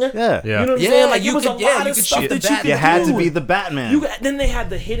 swing. Yeah. You know what I'm Yeah, saying? Like you it was could- a yeah, lot you of could stuff shoot that the you bat. could You had do. to be the Batman. Then they had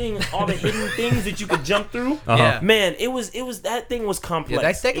all the hidden things that you could jump through. Yeah. Man, it was that thing was complex.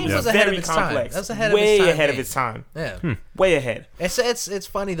 Yeah, that game It was ahead of very its time. complex. That was ahead of way its time ahead of game. its time. Yeah. Way ahead. It's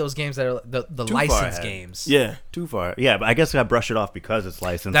funny those games that are the Too far licensed ahead. games. Yeah. Too far. Yeah, but I guess I brush it off because it's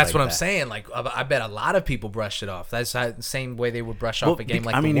licensed. That's like what I'm that. saying. Like I bet a lot of people brushed it off. That's the same way they would brush off a game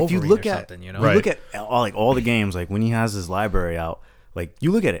like I mean, the if you Wolverine look or at something, you know? you look at all the games, like when he has his library out, like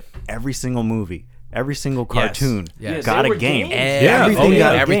you look at it, every single movie, every single cartoon Yes. got They a were game. games. Yeah. Everything Oh, yeah.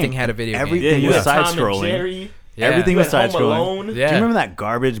 got a Everything game. had a video game. Everything You was had side Tom and scrolling. Jerry. Yeah. Everything You was had side Home scrolling. Alone. Do Yeah. you remember that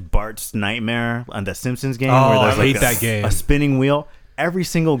garbage Bart's Nightmare on the Simpsons game Oh, where I there's like hate a, that game. a spinning wheel? Every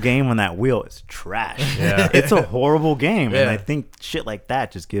single game on that wheel is trash. Yeah. It's a horrible game, and Yeah. I think shit like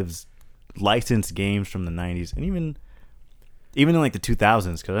that just gives licensed games from the 90s and even in like the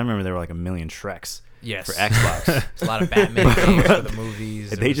 2000s, because I remember there were like a million Shreks Yes. for Xbox. It's a lot of Batman games for the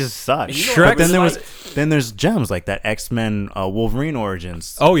movies. They just suck. You know But what then was then there's gems like that X-Men Wolverine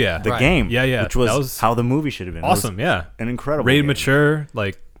Origins. Oh, yeah. the Right. game. Yeah, yeah. Which was, That was how the movie should have been. It was Awesome, yeah. an incredible Rated game. mature,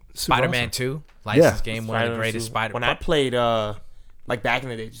 like super Spider-Man awesome. 2, licensed Yeah. game, one of the Spider-Man greatest 2. Spider. When I played, like back in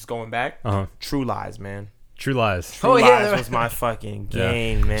the day, just going back, Uh-huh. True Lies, man. True Lies. True Oh, yeah, Lies that- was my fucking Yeah.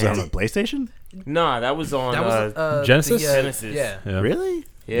 game, Was that on man. the PlayStation? Nah, that was on. that was Genesis? Genesis. Yeah. Yeah. Really?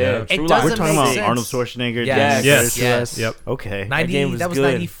 yeah. Yeah. True It Lies. doesn't We're talking make about sense. Arnold Schwarzenegger. Yes. Yes. Yes. Yep. Okay. 90, game was that was good.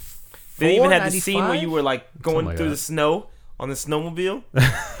 94. They even had the scene where 95? you were like going Something like through that. the snow on the snowmobile.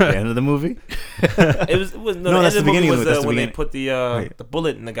 The end of the movie? It was No, the that's end of the beginning movie of it. That's the when they beginning. put Wait. the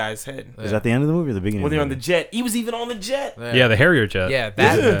bullet in the guy's head. Is that the end of the movie or the beginning When of they're the on the movie? jet, he was even on the jet. Yeah, the Harrier jet. Yeah,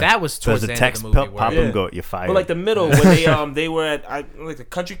 that was So towards as the the end text of the movie. pop where- and go, you fired. But like the middle when they were at like the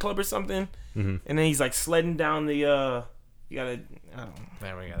country club or something, Mm-hmm. and then he's like sledding down the you gotta I don't know.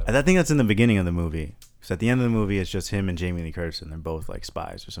 There we go. I think that's in the beginning of the movie. So at the end of the movie, it's just him and Jamie Lee Curtis, and they're both like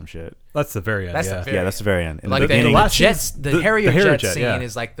spies or some shit. That's the very end. That's yeah. the very- Yeah, that's the very end. In Like the the beginning, last jets, scene's the Harrier jet scene yeah.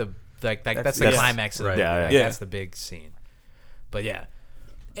 is like the that's the that's- climax of the right. movie. Yeah, Like, yeah. That's the big scene. But yeah,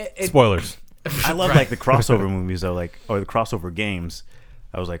 It- Spoilers. I love Right. like the crossover movies though, like or the crossover games.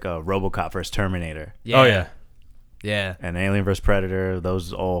 I was like RoboCop versus Terminator Oh yeah. yeah. and Alien vs Predator.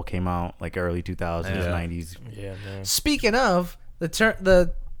 Those all came out like early 2000s, Yeah. 90s. Yeah, man. Speaking of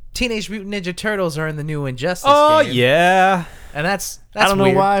the Teenage Mutant Ninja Turtles are in the new Injustice Oh game. yeah. And that's I don't know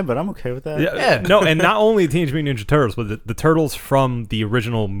weird. why, but I'm okay with that. Yeah. No, and not only Teenage Mutant Ninja Turtles, but the turtles from the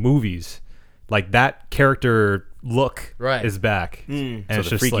original movies, like that character look, Right. is back. And So it's the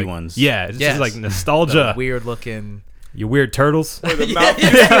just freaky like, ones. Yeah, it's Yes. just like nostalgia. Weird looking. You weird turtles. The mouth,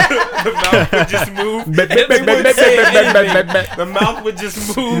 the mouth would just move. It wouldn't say anything. The mouth would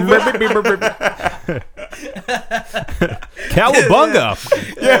just move. Cowabunga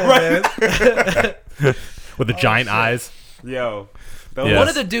Yeah, right. with the giant eyes. Yo, Yeah. One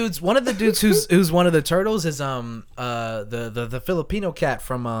of the dudes who's one of the turtles is the Filipino cat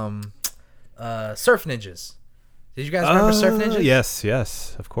from Surf Ninjas. Did you guys remember Surf Ninjas?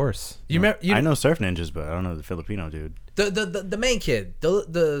 Yes, of course. You remember? I know Surf Ninjas, but I don't know the Filipino dude. The main kid.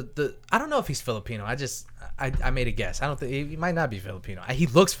 The I don't know if he's Filipino. I I made a guess. I don't think he might not be Filipino. He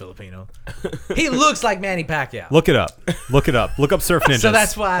looks Filipino. He looks like Manny Pacquiao. Look it up. Look up Surf Ninjas. So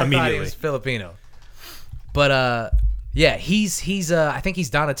that's why I thought he immediately. was Filipino. But yeah, he's I think he's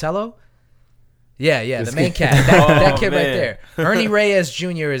Donatello. Yeah, the main cat. That kid right there. Ernie Reyes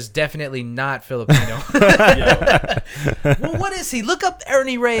Jr. is definitely not Filipino. Well, what is he? Look up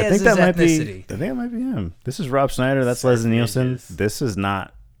Ernie Reyes' ethnicity. I think that might be him. This is Rob Schneider. That's Leslie Nielsen. This is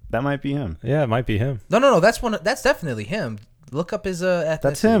not. That might be him. Yeah, it might be him. No. That's definitely him. Look up his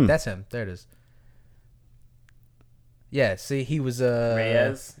ethnicity. That's him. There it is. Yeah, see, he was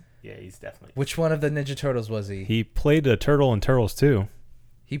Reyes. Yeah, he's definitely. Which one of the Ninja Turtles was he? He played a turtle in Turtles 2.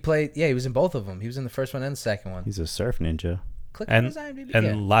 He played. Yeah, he was in both of them. He was in the first one and the second one. He's a surf ninja. Click on his IMDb.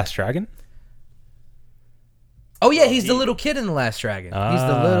 And Last Dragon? Oh yeah, he's the little kid in The Last Dragon. He's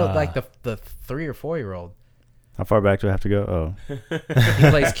the little, like the 3 or 4 year old. How far back do I have to go? Oh, He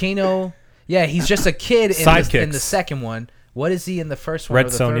plays Kino. Yeah, he's just a kid in the second one. What is he in the first one Red or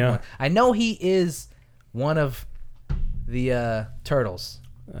the Sonja. third one? I know he is one of the turtles.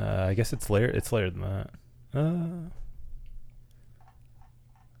 I guess it's layered than that.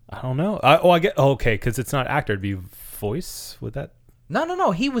 I don't know. I get okay because it's not actor. It'd be voice. Would that?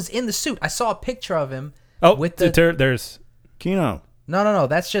 No. He was in the suit. I saw a picture of him. Oh, with there's Kino. No.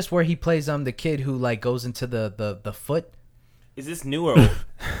 That's just where he plays the kid who like goes into the foot. Is this new or old?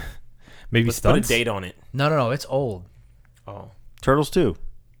 maybe Let's stunts. put a date on it. No. It's old. Oh, Turtles 2.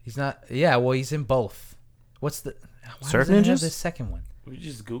 He's not. Yeah, well, he's in both. What's the? Why Surf doesn't it have Ninjas? the second one. we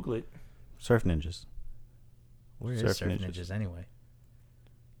just Google it. Surf ninjas. Where is Surf Surf Ninjas. Ninjas anyway?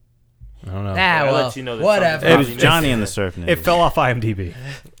 I don't know. Ah, I'll well, let you know that whatever. something's It was probably Johnny missing. and the Surf Ninjas. It fell off IMDb.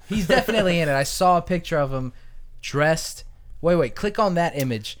 He's definitely in it. I saw a picture of him dressed. Wait. Click on that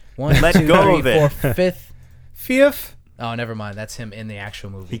image. 1, Let 2, go 3, of it. 4, 5th. Fifth. Oh, never mind. That's him in the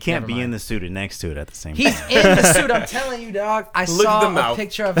actual movie. He can't Never be mind. in the suit and next to it at the same He's time. in the suit. I'm telling you, dog. I Look at saw the a mouth.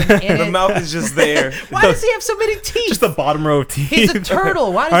 picture of him in The it. mouth is just there. Why does he have so many teeth? Just the bottom row of teeth. He's a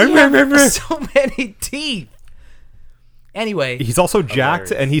turtle. Why does he have so many teeth? Anyway. He's also jacked,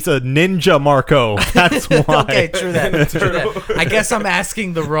 and he's a ninja, Marco. That's why. Okay, true that. I guess I'm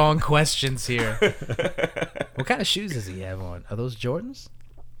asking the wrong questions here. What kind of shoes does he have on? Are those Jordans?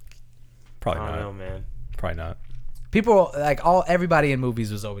 Probably I don't not. know, man. Probably not. People everybody in movies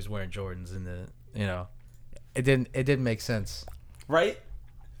was always wearing Jordans in the it didn't make sense. Right?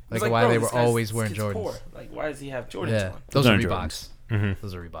 Like, It's why bro, they this were guy's- always this wearing kid's Jordans. poor. Like, why does he have Jordans Yeah, on? those are Those are Reeboks. Mm-hmm.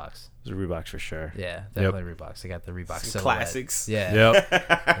 Those are Reeboks. Those are Reeboks for sure. Yeah, definitely Reeboks. They got the Reebok silhouette. Classics. Yeah, Yep.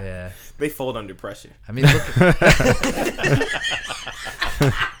 yeah. They fold under pressure. I mean,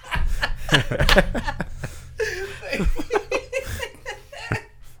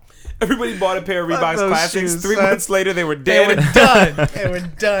 Everybody bought a pair of Reeboks those Classics. shoes, 3 son. months later, they were they were dead. done. They were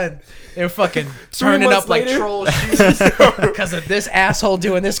done. They were fucking turning months up like later? troll shoes because of this asshole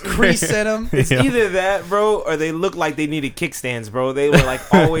doing this crease in them. It's either that, bro, or they look like they needed kickstands, bro. They were like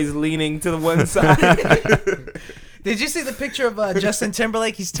always leaning to the one side. Did you see the picture of Justin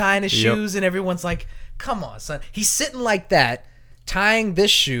Timberlake? He's tying his Yep. shoes, and everyone's like, "Come on, son." He's sitting like that, tying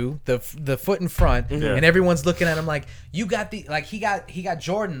this shoe, the foot in front, and everyone's looking at him like, "You got the like." He got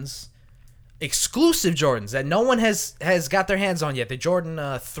Jordans, exclusive Jordans that no one has got their hands on yet. The Jordan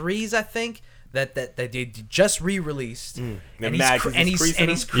 3s, I think. That they just re-released, and mad 'cause he's creasing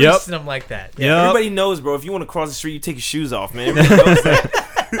them? creasing them like that. Yep. Everybody knows, bro. If you want to cross the street, you take your shoes off, man. Everybody knows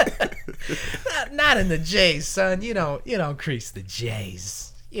that. Not in the J's, son. You don't crease the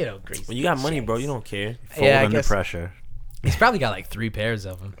J's. You don't crease. When you got money, bro, you don't care. Fold Yeah, I under guess- pressure. He's probably got like 3 pairs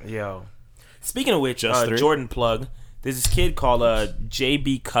of them. Yo. Speaking of which, Just 3? Jordan plug. There's this kid called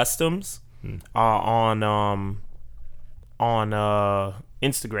JB Customs on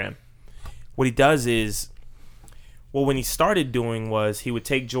Instagram. What he does is, well, when he started doing was he would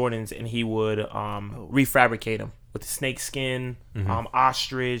take Jordans and he would refabricate them with the snake skin,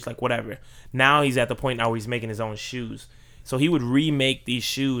 ostrich, like whatever. Now he's at the point now where he's making his own shoes. So he would remake these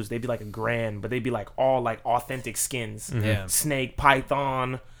shoes. They'd be like $1,000, but they'd be like all like authentic skins. Yeah. Snake,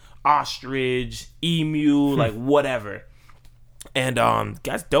 python, ostrich, emu, like whatever. And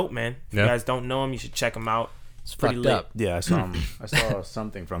guy's dope, man. If Yeah. you guys don't know him, you should check him out. It's pretty fucked lit. up. Yeah, I saw him. I saw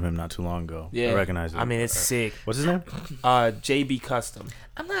something from him not too long ago. I recognize it. I mean, it's sick. What's his name? JB Custom.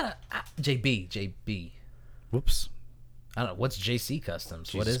 I'm not JB. Whoops. I don't know. What's JC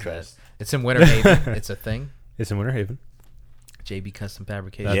Customs? What Jesus is Christ. that? It's in Winter Haven. It's a thing. It's in Winter Haven. JB Custom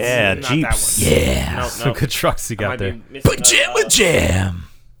Fabrication. Yeah, Not Jeeps. that one. Yeah. No, Some good trucks you I got might there. be missing a, Jam.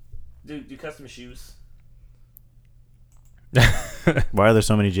 do custom shoes. Why are there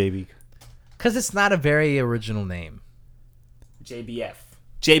so many JB? Because it's not a very original name.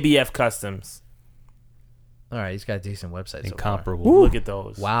 JBF Customs. All right, he's got a decent website. Incomparable. So Look at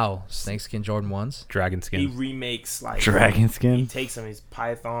those. far. Wow, snakeskin Jordan 1s. Dragon He skin. remakes like Dragon He skin. takes them. He's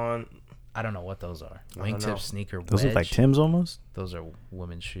Python. I don't know what those are. I don't know. Wingtip sneaker Those look like wedge. Tim's almost. Those are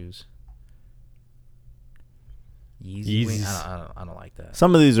women's shoes. Yeezys. I don't like that.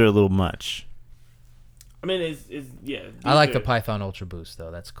 Some of these are a little much. I mean, it's yeah. I like these the are- Python Ultra Boost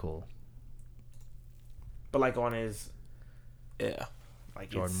though. That's cool. But like on his, yeah, like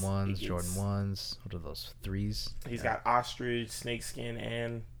Jordan it's- 1s, it's- Jordan 1s. What are those? 3s? He's got ostrich, snakeskin,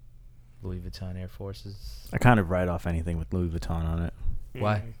 and Louis Vuitton Air Forces. I kind of write off anything with Louis Vuitton on it.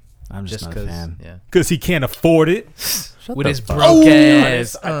 Why? I'm just not a because fan. yeah. Because he can't afford it. Shut With the his fuck broke up. To be ass.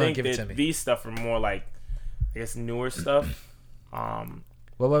 honest, I think Give it to that me. these stuff are more like, I guess, newer stuff. Wait,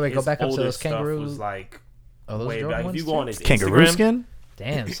 go his back up to older those stuff kangaroo. was like Oh, those way Jordan back. If ones you go too? on his Kangaroo Instagram, skin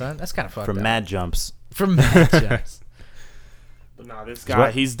Damn, son, that's kind of fucked from up. Mad Jumps. From Mad Jumps. But nah, this What?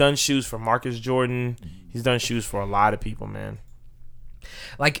 guy, he's done shoes for Marcus Jordan. He's done shoes for a lot of people, man.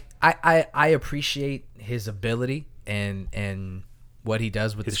 Like I appreciate his ability and what he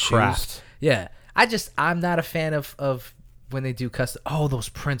does with His the shoes. craft. Yeah, I'm not a fan of when they do custom. Oh, those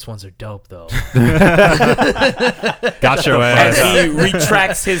Prince ones are dope though. Got your As ass. he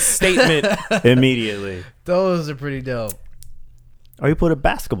retracts his statement. Immediately. Those are pretty dope. Or you put a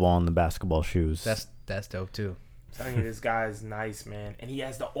basketball on the basketball shoes. That's dope too. I'm telling you, this guy is nice, man. And he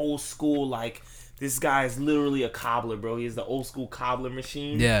has the old school, like, this guy is literally a cobbler, bro. He has the old school cobbler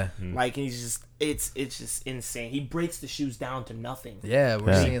machine. Yeah. Like, he's just, it's just insane. He breaks the shoes down to nothing. Yeah,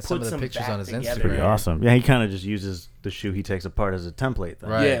 we're Yeah. seeing some of Puts the them pictures back on his together. Instagram. pretty man. awesome. Yeah, he kind of just uses the shoe he takes apart as a template. Then.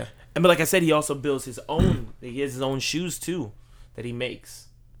 Right. Yeah. And but like I said, he also builds his own. He has his own shoes too that he makes.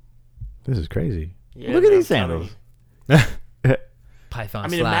 This is crazy. Yeah, Look at man, these I'm telling sandals. you. Python. I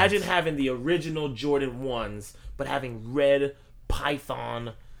mean, slides. imagine having the original Jordan 1s, but having red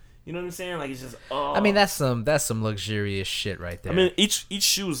Python. You know what I'm saying? Like, it's just. Oh. I mean, that's some luxurious shit right there. I mean, each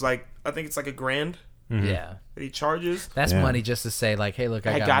shoe is like, I think it's like $1,000 yeah, that he charges. that's Yeah. money just to say like, hey, look,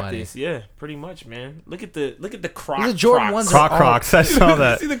 I got money. this. Yeah, pretty much, man. Look at the Croc. These are Jordan Crocs. ones. Croc Crocs. I saw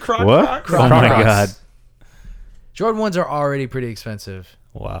that. See the Croc What? Crocs? Oh my Crocs. god. Jordan ones are already pretty expensive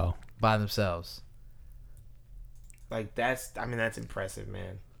Wow. by themselves. Like that's impressive,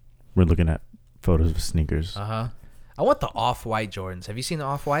 man. We're looking at photos of sneakers. I want the off-white Jordans. Have you seen the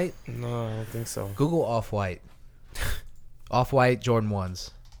off-white? No, I don't think so. Google off-white. Off-white Jordan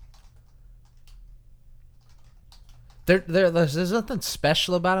 1s. There's nothing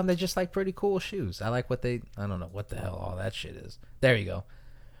special about them. They're just like pretty cool shoes. I like what I don't know what the hell all that shit is. There you go.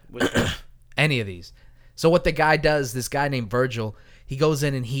 With the- Any of these. So what the guy does, this guy named Virgil, he goes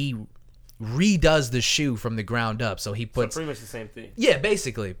in and he redoes the shoe from the ground up. So he so puts pretty much the same thing. yeah,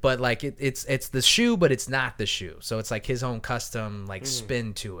 basically, but like it's the shoe, but it's not the shoe. So it's like his own custom like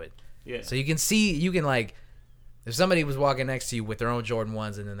spin to it. Yeah. So you can like, if somebody was walking next to you with their own Jordan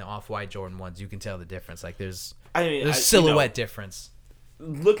 1s and then the off-white Jordan 1s, you can tell the difference. Like there's I mean, silhouette difference.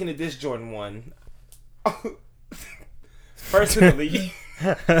 Looking at this Jordan 1, personally,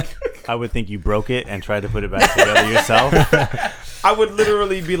 I would think you broke it and tried to put it back together yourself. I would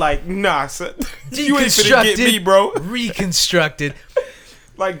literally be like, nah, son, you ain't finna get me, bro. Reconstructed.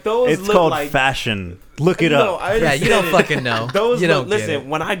 Like those It's look called like fashion. Look it No, up. I Yeah, you don't understand it. fucking know. Those You look, don't get listen, it.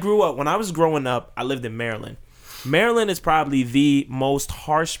 when I was growing up, I lived in Maryland. Maryland is probably the most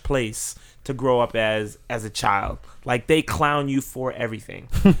harsh place to grow up as a child. Like they clown you for everything.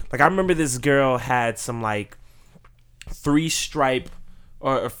 Like I remember this girl had some like 3-stripe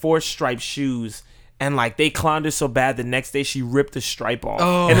or 4-stripe shoes, and like they clowned her so bad the next day she ripped the stripe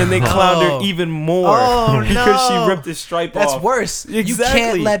off. And then they clowned her even more because she ripped the stripe That's off. worse. You Exactly.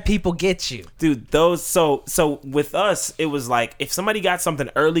 can't let people get you. Dude, those so with us it was like if somebody got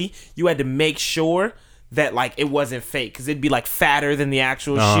something early, you had to make sure that like it wasn't fake because it'd be like fatter than the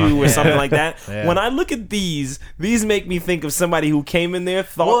actual shoe or something like that. Yeah. When I look at these make me think of somebody who came in there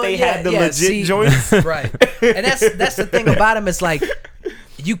thought they had the legit see, joints. right? And that's the thing about them. It's like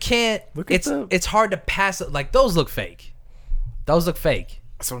you can't. Look at It's hard to pass it. Like those look fake. Those look fake.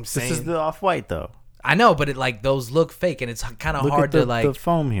 That's what I'm This saying. is the off-white though. I know, but it like those look fake, and it's kind of Look hard at the, to like the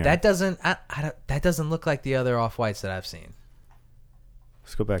foam here. That doesn't. I don't, that doesn't look like the other off whites that I've seen.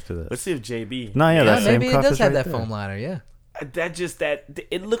 Let's go back to this. Let's see if JB. No, yeah, Yeah, that same maybe it cuff does is have right that there. foam liner. Yeah, That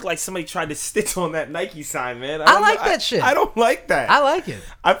it looked like somebody tried to stitch on that Nike sign, man. I don't like know- that shit. I don't like that. I like it.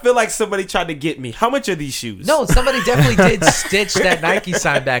 I feel like somebody tried to get me. How much are these shoes? No, somebody definitely did stitch that Nike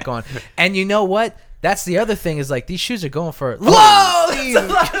sign back on. And you know what? That's the other thing is like these shoes are going for whoa, that's a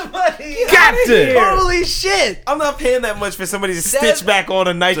lot of money. Got it. Holy shit! I'm not paying that much for somebody to Seven- stitch back on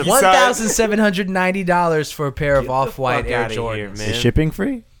a Nike sign. $1,790 for a pair of off-white fuck Air outta here, Jordans. man. Is shipping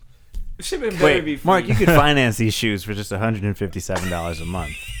free? Shipping better be Wait, free. Mark, you could finance these shoes for just $157 a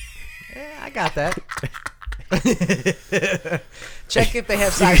month. I got that. Check if they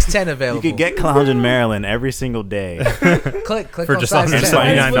have size 10 available. You could get clowns in Maryland every single day. click For on just size 10.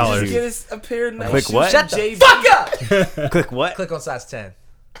 $179. Just get us a pair of nice Click shoes. what? Shut the JB. fuck up! Click what? Click on size 10.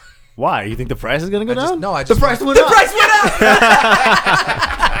 Why? You think the price is gonna go down? No, I the just price want- went up. price went up!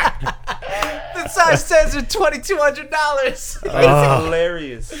 The size 10s are $2,200. That's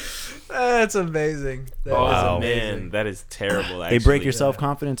hilarious. That's amazing. That Oh is amazing. man, that is terrible. They Actually. break your self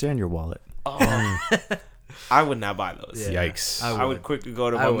confidence and your wallet. I would not buy those. Yeah. Yikes. I would quickly go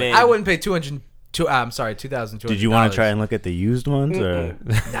to my I, would. man. I wouldn't pay $2,200. Did you want to try and look at the used ones? Or?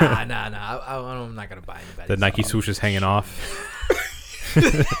 Nah. I'm not gonna buy anybody. The Nike swoosh is hanging off.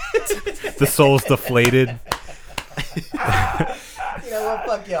 The sole's deflated. You know what?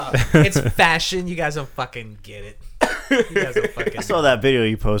 Fuck y'all. It's fashion. You guys don't fucking get it. You guys don't fucking. I saw that video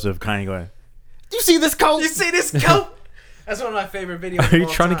you posted of Kanye going, "Do you see this coat? You see this coat? That's one of my favorite videos. Are of you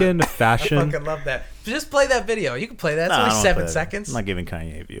all trying to time. get into I fashion? fucking love that. Just play that video. You can play that. It's Nah, I only don't 7 play that. seconds. I'm not giving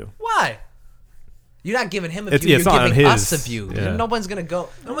Kanye a view. Why? You're not giving him a It's- view. it's You're not on giving his. us a view. Yeah. No one's gonna go.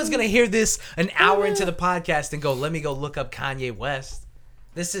 No one's gonna hear this an hour into the podcast and go, "Let me go look up Kanye West."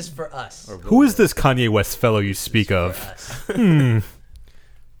 This is for us. Who is this Kanye West fellow you speak of?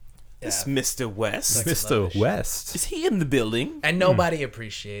 This Mr. West. Mr. West. Is he in the building? And nobody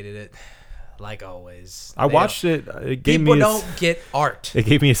appreciated it, like always. I They watched don't- it. It gave People me. don't get art. It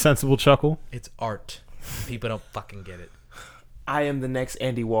gave me a sensible chuckle. It's art. People don't fucking get it. I am the next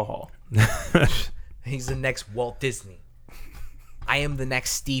Andy Warhol. He's the next Walt Disney. I am the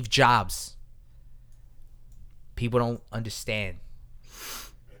next Steve Jobs. People don't understand.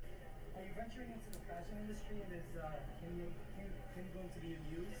 Are you venturing into the fashion industry and is Kim going to be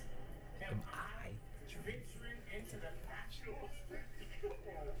amused? Am I? Venturing into the fashion industry?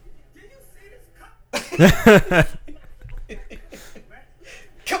 Did you see this cup?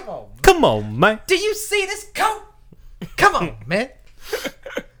 Come on. Come on, man. Do you see this coat? Come on, man.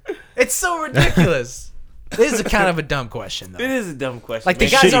 It's so ridiculous. This is kind of a dumb question, It though. is a dumb question. Like, the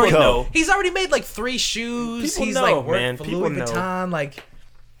man. guy's Shitty already coat. He's already made like 3 shoes. People He's know, like worked man. for People Louis know. Vuitton. Like,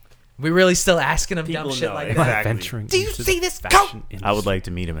 we really still asking him dumb People shit know, like exactly. that. Venturing Do you into see the this fashion coat? I would like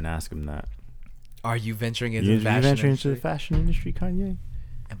to meet him and ask him that. Are you venturing into You the fashion venturing industry? into the fashion industry, Kanye?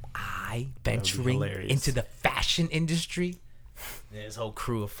 Am I venturing hilarious. into the fashion industry? And his whole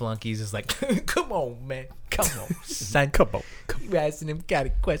crew of flunkies is like, come on, man. Come on, son. Come on. You asking him kind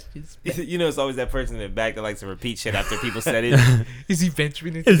of questions. man. You know, it's always that person in the back that likes to repeat shit after people said it. Is he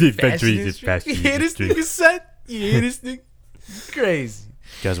venturing into Is the he fashion venturing into industry? fashion You hear this industry? nigga, son? You hear this nigga? Crazy.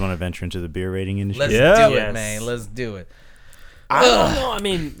 You guys want to venture into the beer rating industry? Let's Yeah. do it, Yes. man. Let's do it. I don't know. I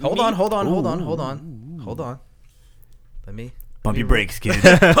mean, Hold me- on. Let me Bump your brakes, kid.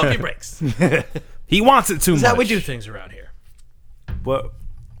 pump your brakes. He wants it too Is much. how we do things around here. What?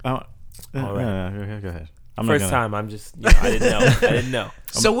 All right. Go ahead. I'm First not gonna time, I'm just. You know, I didn't know. I didn't know.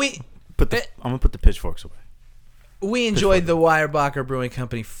 So we I'm gonna put the pitchforks away. enjoyed the Weyerbacher Brewing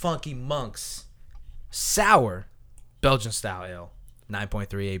Company Funky Monks Sour Belgian Style Ale,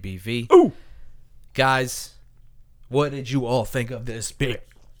 9.3 ABV. Ooh. Guys, what did you all think of this beer?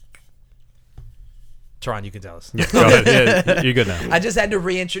 Tron, you can tell us. Go ahead. Yeah, you're good now. I just had to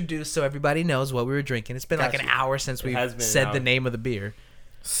reintroduce so everybody knows what we were drinking. It's been like an Gotcha. hour since we has been an said the hour. name of the beer.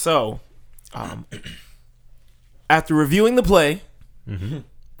 So, after reviewing the play, The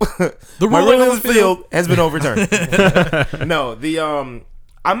my ruling on the field has been overturned. No,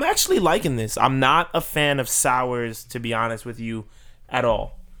 I'm actually liking this. I'm not a fan of sours, to be honest with you, at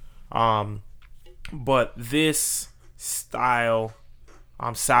all. But this style,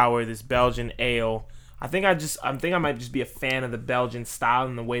 sour, this Belgian ale, I think I might just be a fan of the Belgian style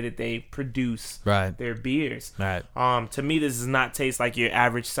and the way that they produce Right. their beers. Right. To me, this does not taste like your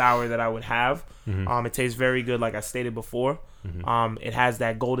average sour that I would have. It tastes very good, like I stated before. It has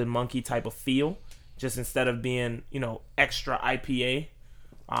that Golden Monkey type of feel. Just instead of being, extra IPA,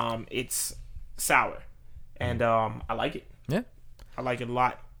 it's sour, and I like it. Yeah. I like it a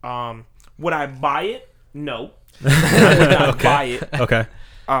lot. Would I buy it? No, I would not buy it. Okay.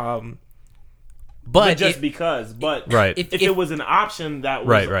 But just if because. But Right. if it was an option that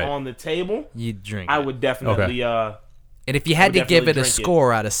was Right. on the table, you drink I it. would definitely. And if you had would to give it definitely a drink it.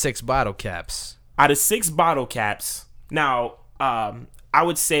 score out of 6 bottle caps, Out of 6 bottle caps, now I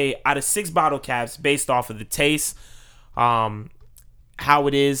would say out of 6 bottle caps, based off of the taste, how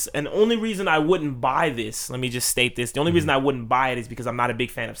it is, and the only reason I wouldn't buy this, let me just state this: the only reason I wouldn't buy it is because I'm not a big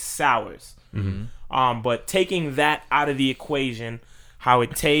fan of sours. But taking that out of the equation, how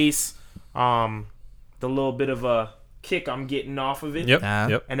it tastes, the little bit of a kick I'm getting off of it. Yep.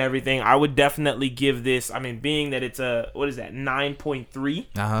 Uh-huh. And everything. I would definitely give this. I mean, being that it's a 9.3.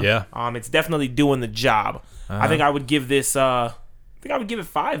 Yeah. It's definitely doing the job. I think I would give this. I think I would give it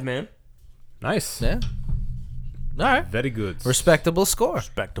 5, man. Nice. Yeah. All right. Very good. Respectable score.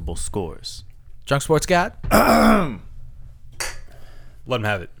 Respectable scores. Drunk Sports God. Let him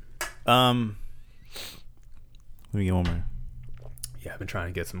have it. Let me get one more. Yeah, I've been trying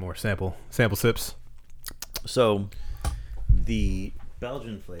to get some more sample sips. So, the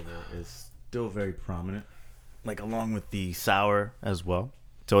Belgian flavor is still very prominent, like along with the sour as well.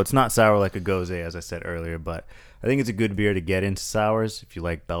 So it's not sour like a Gose, as I said earlier, but I think it's a good beer to get into sours. If you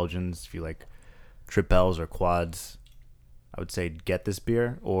like Belgians, if you like tripels or quads, I would say get this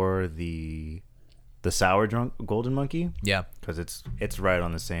beer or the sour Golden Monkey. Yeah. Because it's right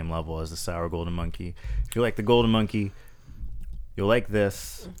on the same level as the sour Golden Monkey. If you like the Golden Monkey, you'll like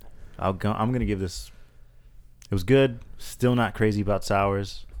this. I'm gonna give this. It was good. Still not crazy about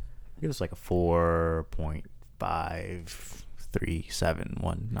sours. I'll give this like a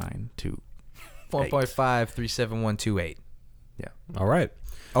 4.53719. 4.5371128. Yeah. All right.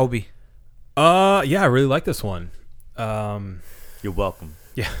 Obi. Yeah, I really like this one. You're welcome.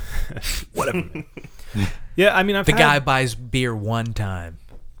 Yeah. Whatever. Yeah, I mean, The guy buys beer one time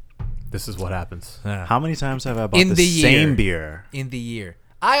This is what happens. How many times have I bought In the the year. same beer? in the year.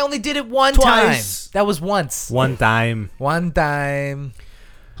 I only did it one Twice. time. That was once. One time. One time.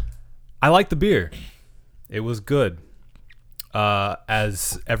 I liked the beer. It was good.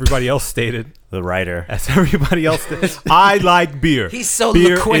 As everybody else stated, The writer. I like beer. He's so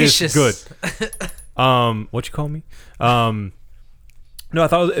beer loquacious. is good. What you call me? No, I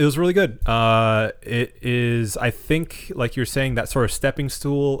thought it was really good. It is, I think, like you're saying, that sort of stepping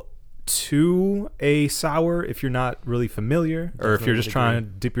stool to a sour if you're not really familiar, or if you're just trying to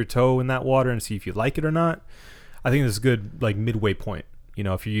dip your toe in that water and see if you like it or not. I think this is a good, like, midway point. You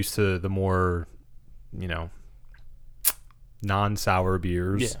know, if you're used to the more, you know, non-sour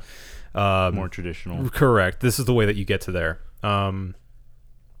beers. Yeah. More traditional. Correct. This is the way that you get to there.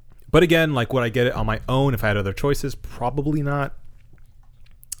 But again, like, would I get it on my own if I had other choices? Probably not.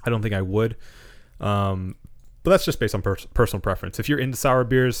 I don't think I would. But that's just based on personal preference. If you're into sour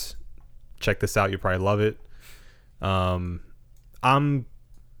beers, check this out. You'll probably love it. I'm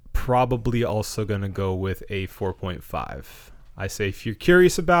probably also going to go with a 4.5. I say if you're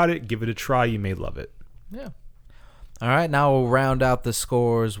curious about it, give it a try. You may love it. Yeah. All right, now we'll round out the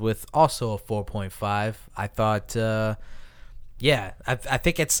scores with also a 4.5. I thought, yeah, I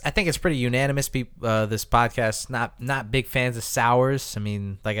think it's pretty unanimous. This podcast not big fans of sours. I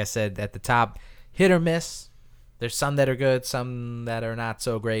mean, like I said at the top, hit or miss. There's some that are good, some that are not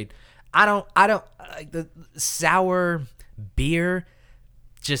so great. I don't like the sour beer.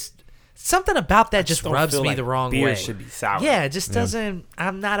 Just something about that just don't rubs feel me like the wrong beer way. should be sour. Yeah, it just doesn't.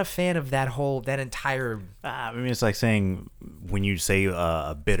 I'm not a fan of that entire. I mean, it's like saying when you say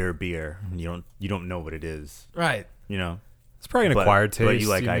a bitter beer, you don't know what it is. Right. You know. It's probably an acquired taste. But you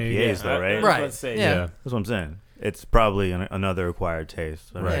like IPAs, though, right? Right. Let's say, Yeah. That's what I'm saying. It's probably another acquired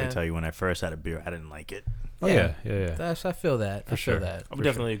taste. I'm Right. ready to tell you, when I first had a beer, I didn't like it. Oh, yeah. I feel that. I sure. feel that. I would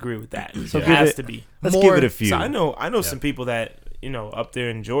definitely agree with that. So It give has it- to be. Let's More- give it a few. So I know some people that, you know, up there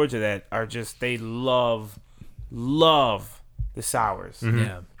in Georgia that are just, they love the sours.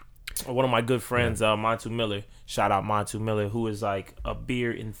 Yeah. One of my good friends, Montu Miller, shout out Montu Miller, who is like a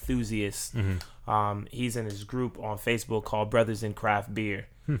beer enthusiast. He's in his group on Facebook called Brothers in Craft Beer.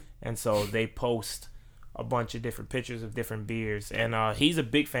 And so they post a bunch of different pictures of different beers. And he's a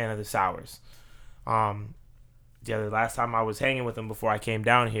big fan of the sours. The last time I was hanging with him before I came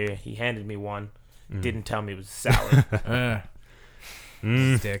down here, he handed me one. Didn't tell me it was sour.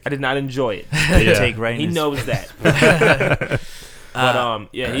 Stick. I did not enjoy it. Take right in He his- knows that. But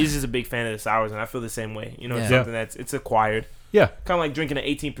yeah, he's just a big fan of the sours, and I feel the same way. You know, it's Yeah. something it's acquired. Yeah. Kind of like drinking an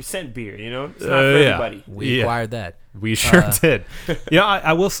 18% beer. You know, it's not for everybody. We Yeah. acquired that. We sure did. Yeah,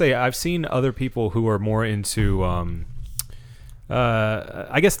 I will say I've seen other people who are more into,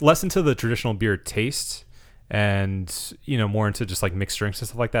 I guess, less into the traditional beer taste, and you know, more into just like mixed drinks and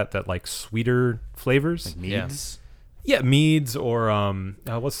stuff like that. That like sweeter flavors. Meads. Yeah, meads or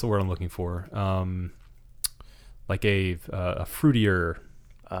what's the word I'm looking for? Like a fruitier.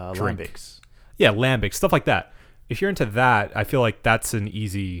 Drink. Lambics. Yeah, lambic, stuff like that. If you're into that, I feel like that's an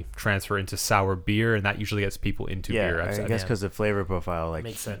easy transfer into sour beer, and that usually gets people into Yeah, beer. I guess because the flavor profile like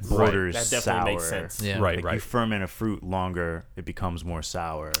Makes sense. borders That definitely sour. makes sense. Yeah. Right, Like right. you ferment a fruit longer, it becomes more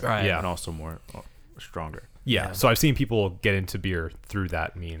sour. Right. Yeah. And also more stronger. Yeah, so I've seen people get into beer through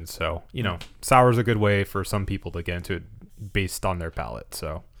that means. So, you know, sour is a good way for some people to get into it based on their palate.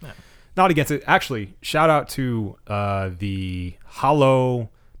 So not against it. Actually, shout out to the Hollow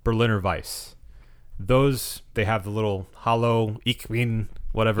Berliner Weiss. Those, they have the little Hollow Ich bin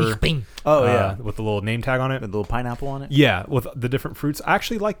whatever. Oh, yeah. With the little name tag on it. With the little pineapple on it? Yeah, with the different fruits. I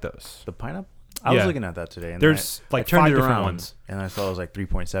actually like those. The pineapple? I was Yeah. looking at that today. And There's I like turned 5 it different around, ones. And I saw it was like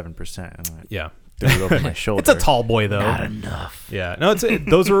 3.7%. And I Yeah. threw it over my shoulder. It's a tall boy though. Not enough. Yeah, no,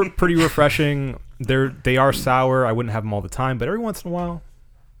 those are pretty refreshing. They are sour. I wouldn't have them all the time, but every once in a while,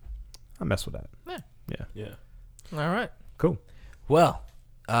 I mess with that. Yeah. All right. Cool. Well,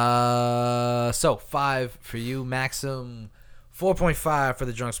 so 5 for you, Maxim. 4.5 for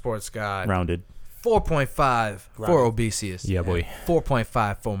the Drunk Sports Guy. Rounded. 4.5 for Obesius. Yeah, boy.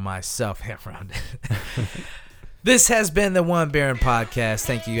 4.5 for myself. Half rounded. This has been the One Baron Podcast.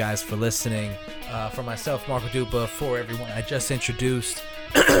 Thank you guys for listening. For myself, Marco Dupa, for everyone I just introduced.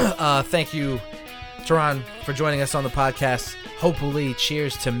 Thank you, Tehran, for joining us on the podcast. Hopefully,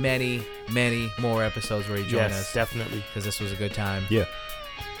 cheers to many, many more episodes where you join Yes, us. definitely. Because this was a good time. Yeah.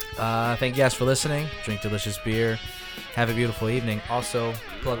 Thank you guys for listening. Drink delicious beer. Have a beautiful evening. Also,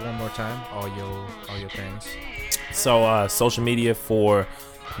 plug one more time all your things. So social media for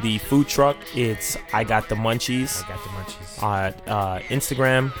the food truck, it's I Got the Munchies. I got the munchies.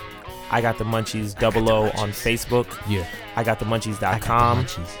 Instagram, I Got the Munchies 00 on Facebook. Yeah. I Got the Munchies.com.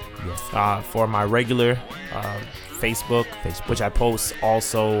 Yes. For my regular Facebook, which I post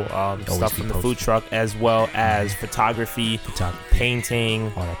also stuff from the food truck, as well as photography,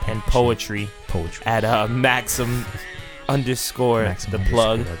 painting, and poetry. At Maxim _ Maxim the _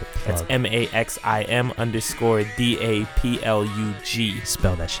 plug. the plug. That's MAXIM _ DAPLUG.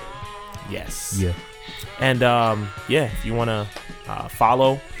 Spell that shit. Yes. Yeah. And if you want to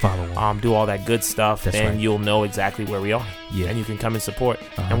follow, Follow. do all that good stuff, That's then right. you'll know exactly where we are. Yeah. And you can come and support.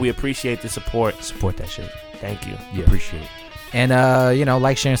 Uh-huh. And we appreciate the support. Support that shit. Thank you. Yeah. Appreciate it. And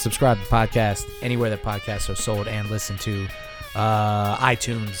like, share, and subscribe to the podcast anywhere that podcasts are sold and listened to.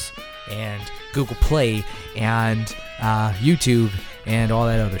 iTunes and Google Play and YouTube and all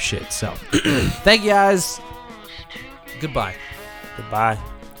that other shit. So, thank you guys. Goodbye. Goodbye.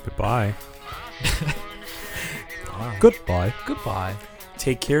 Goodbye. Goodbye. Goodbye.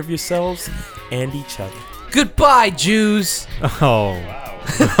 Take care of yourselves and each other. Goodbye, Jews. Oh.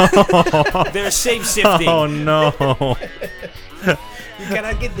 They're shape-shifting. Oh no. You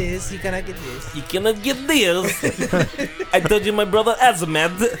cannot get this. You cannot get this. You cannot get this. I told you my brother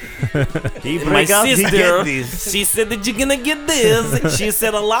Azamat. My sister, she said that you're gonna get this. She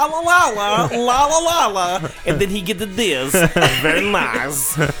said a la la la la, la la la la, and then he get the this. Very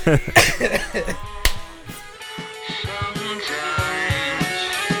nice.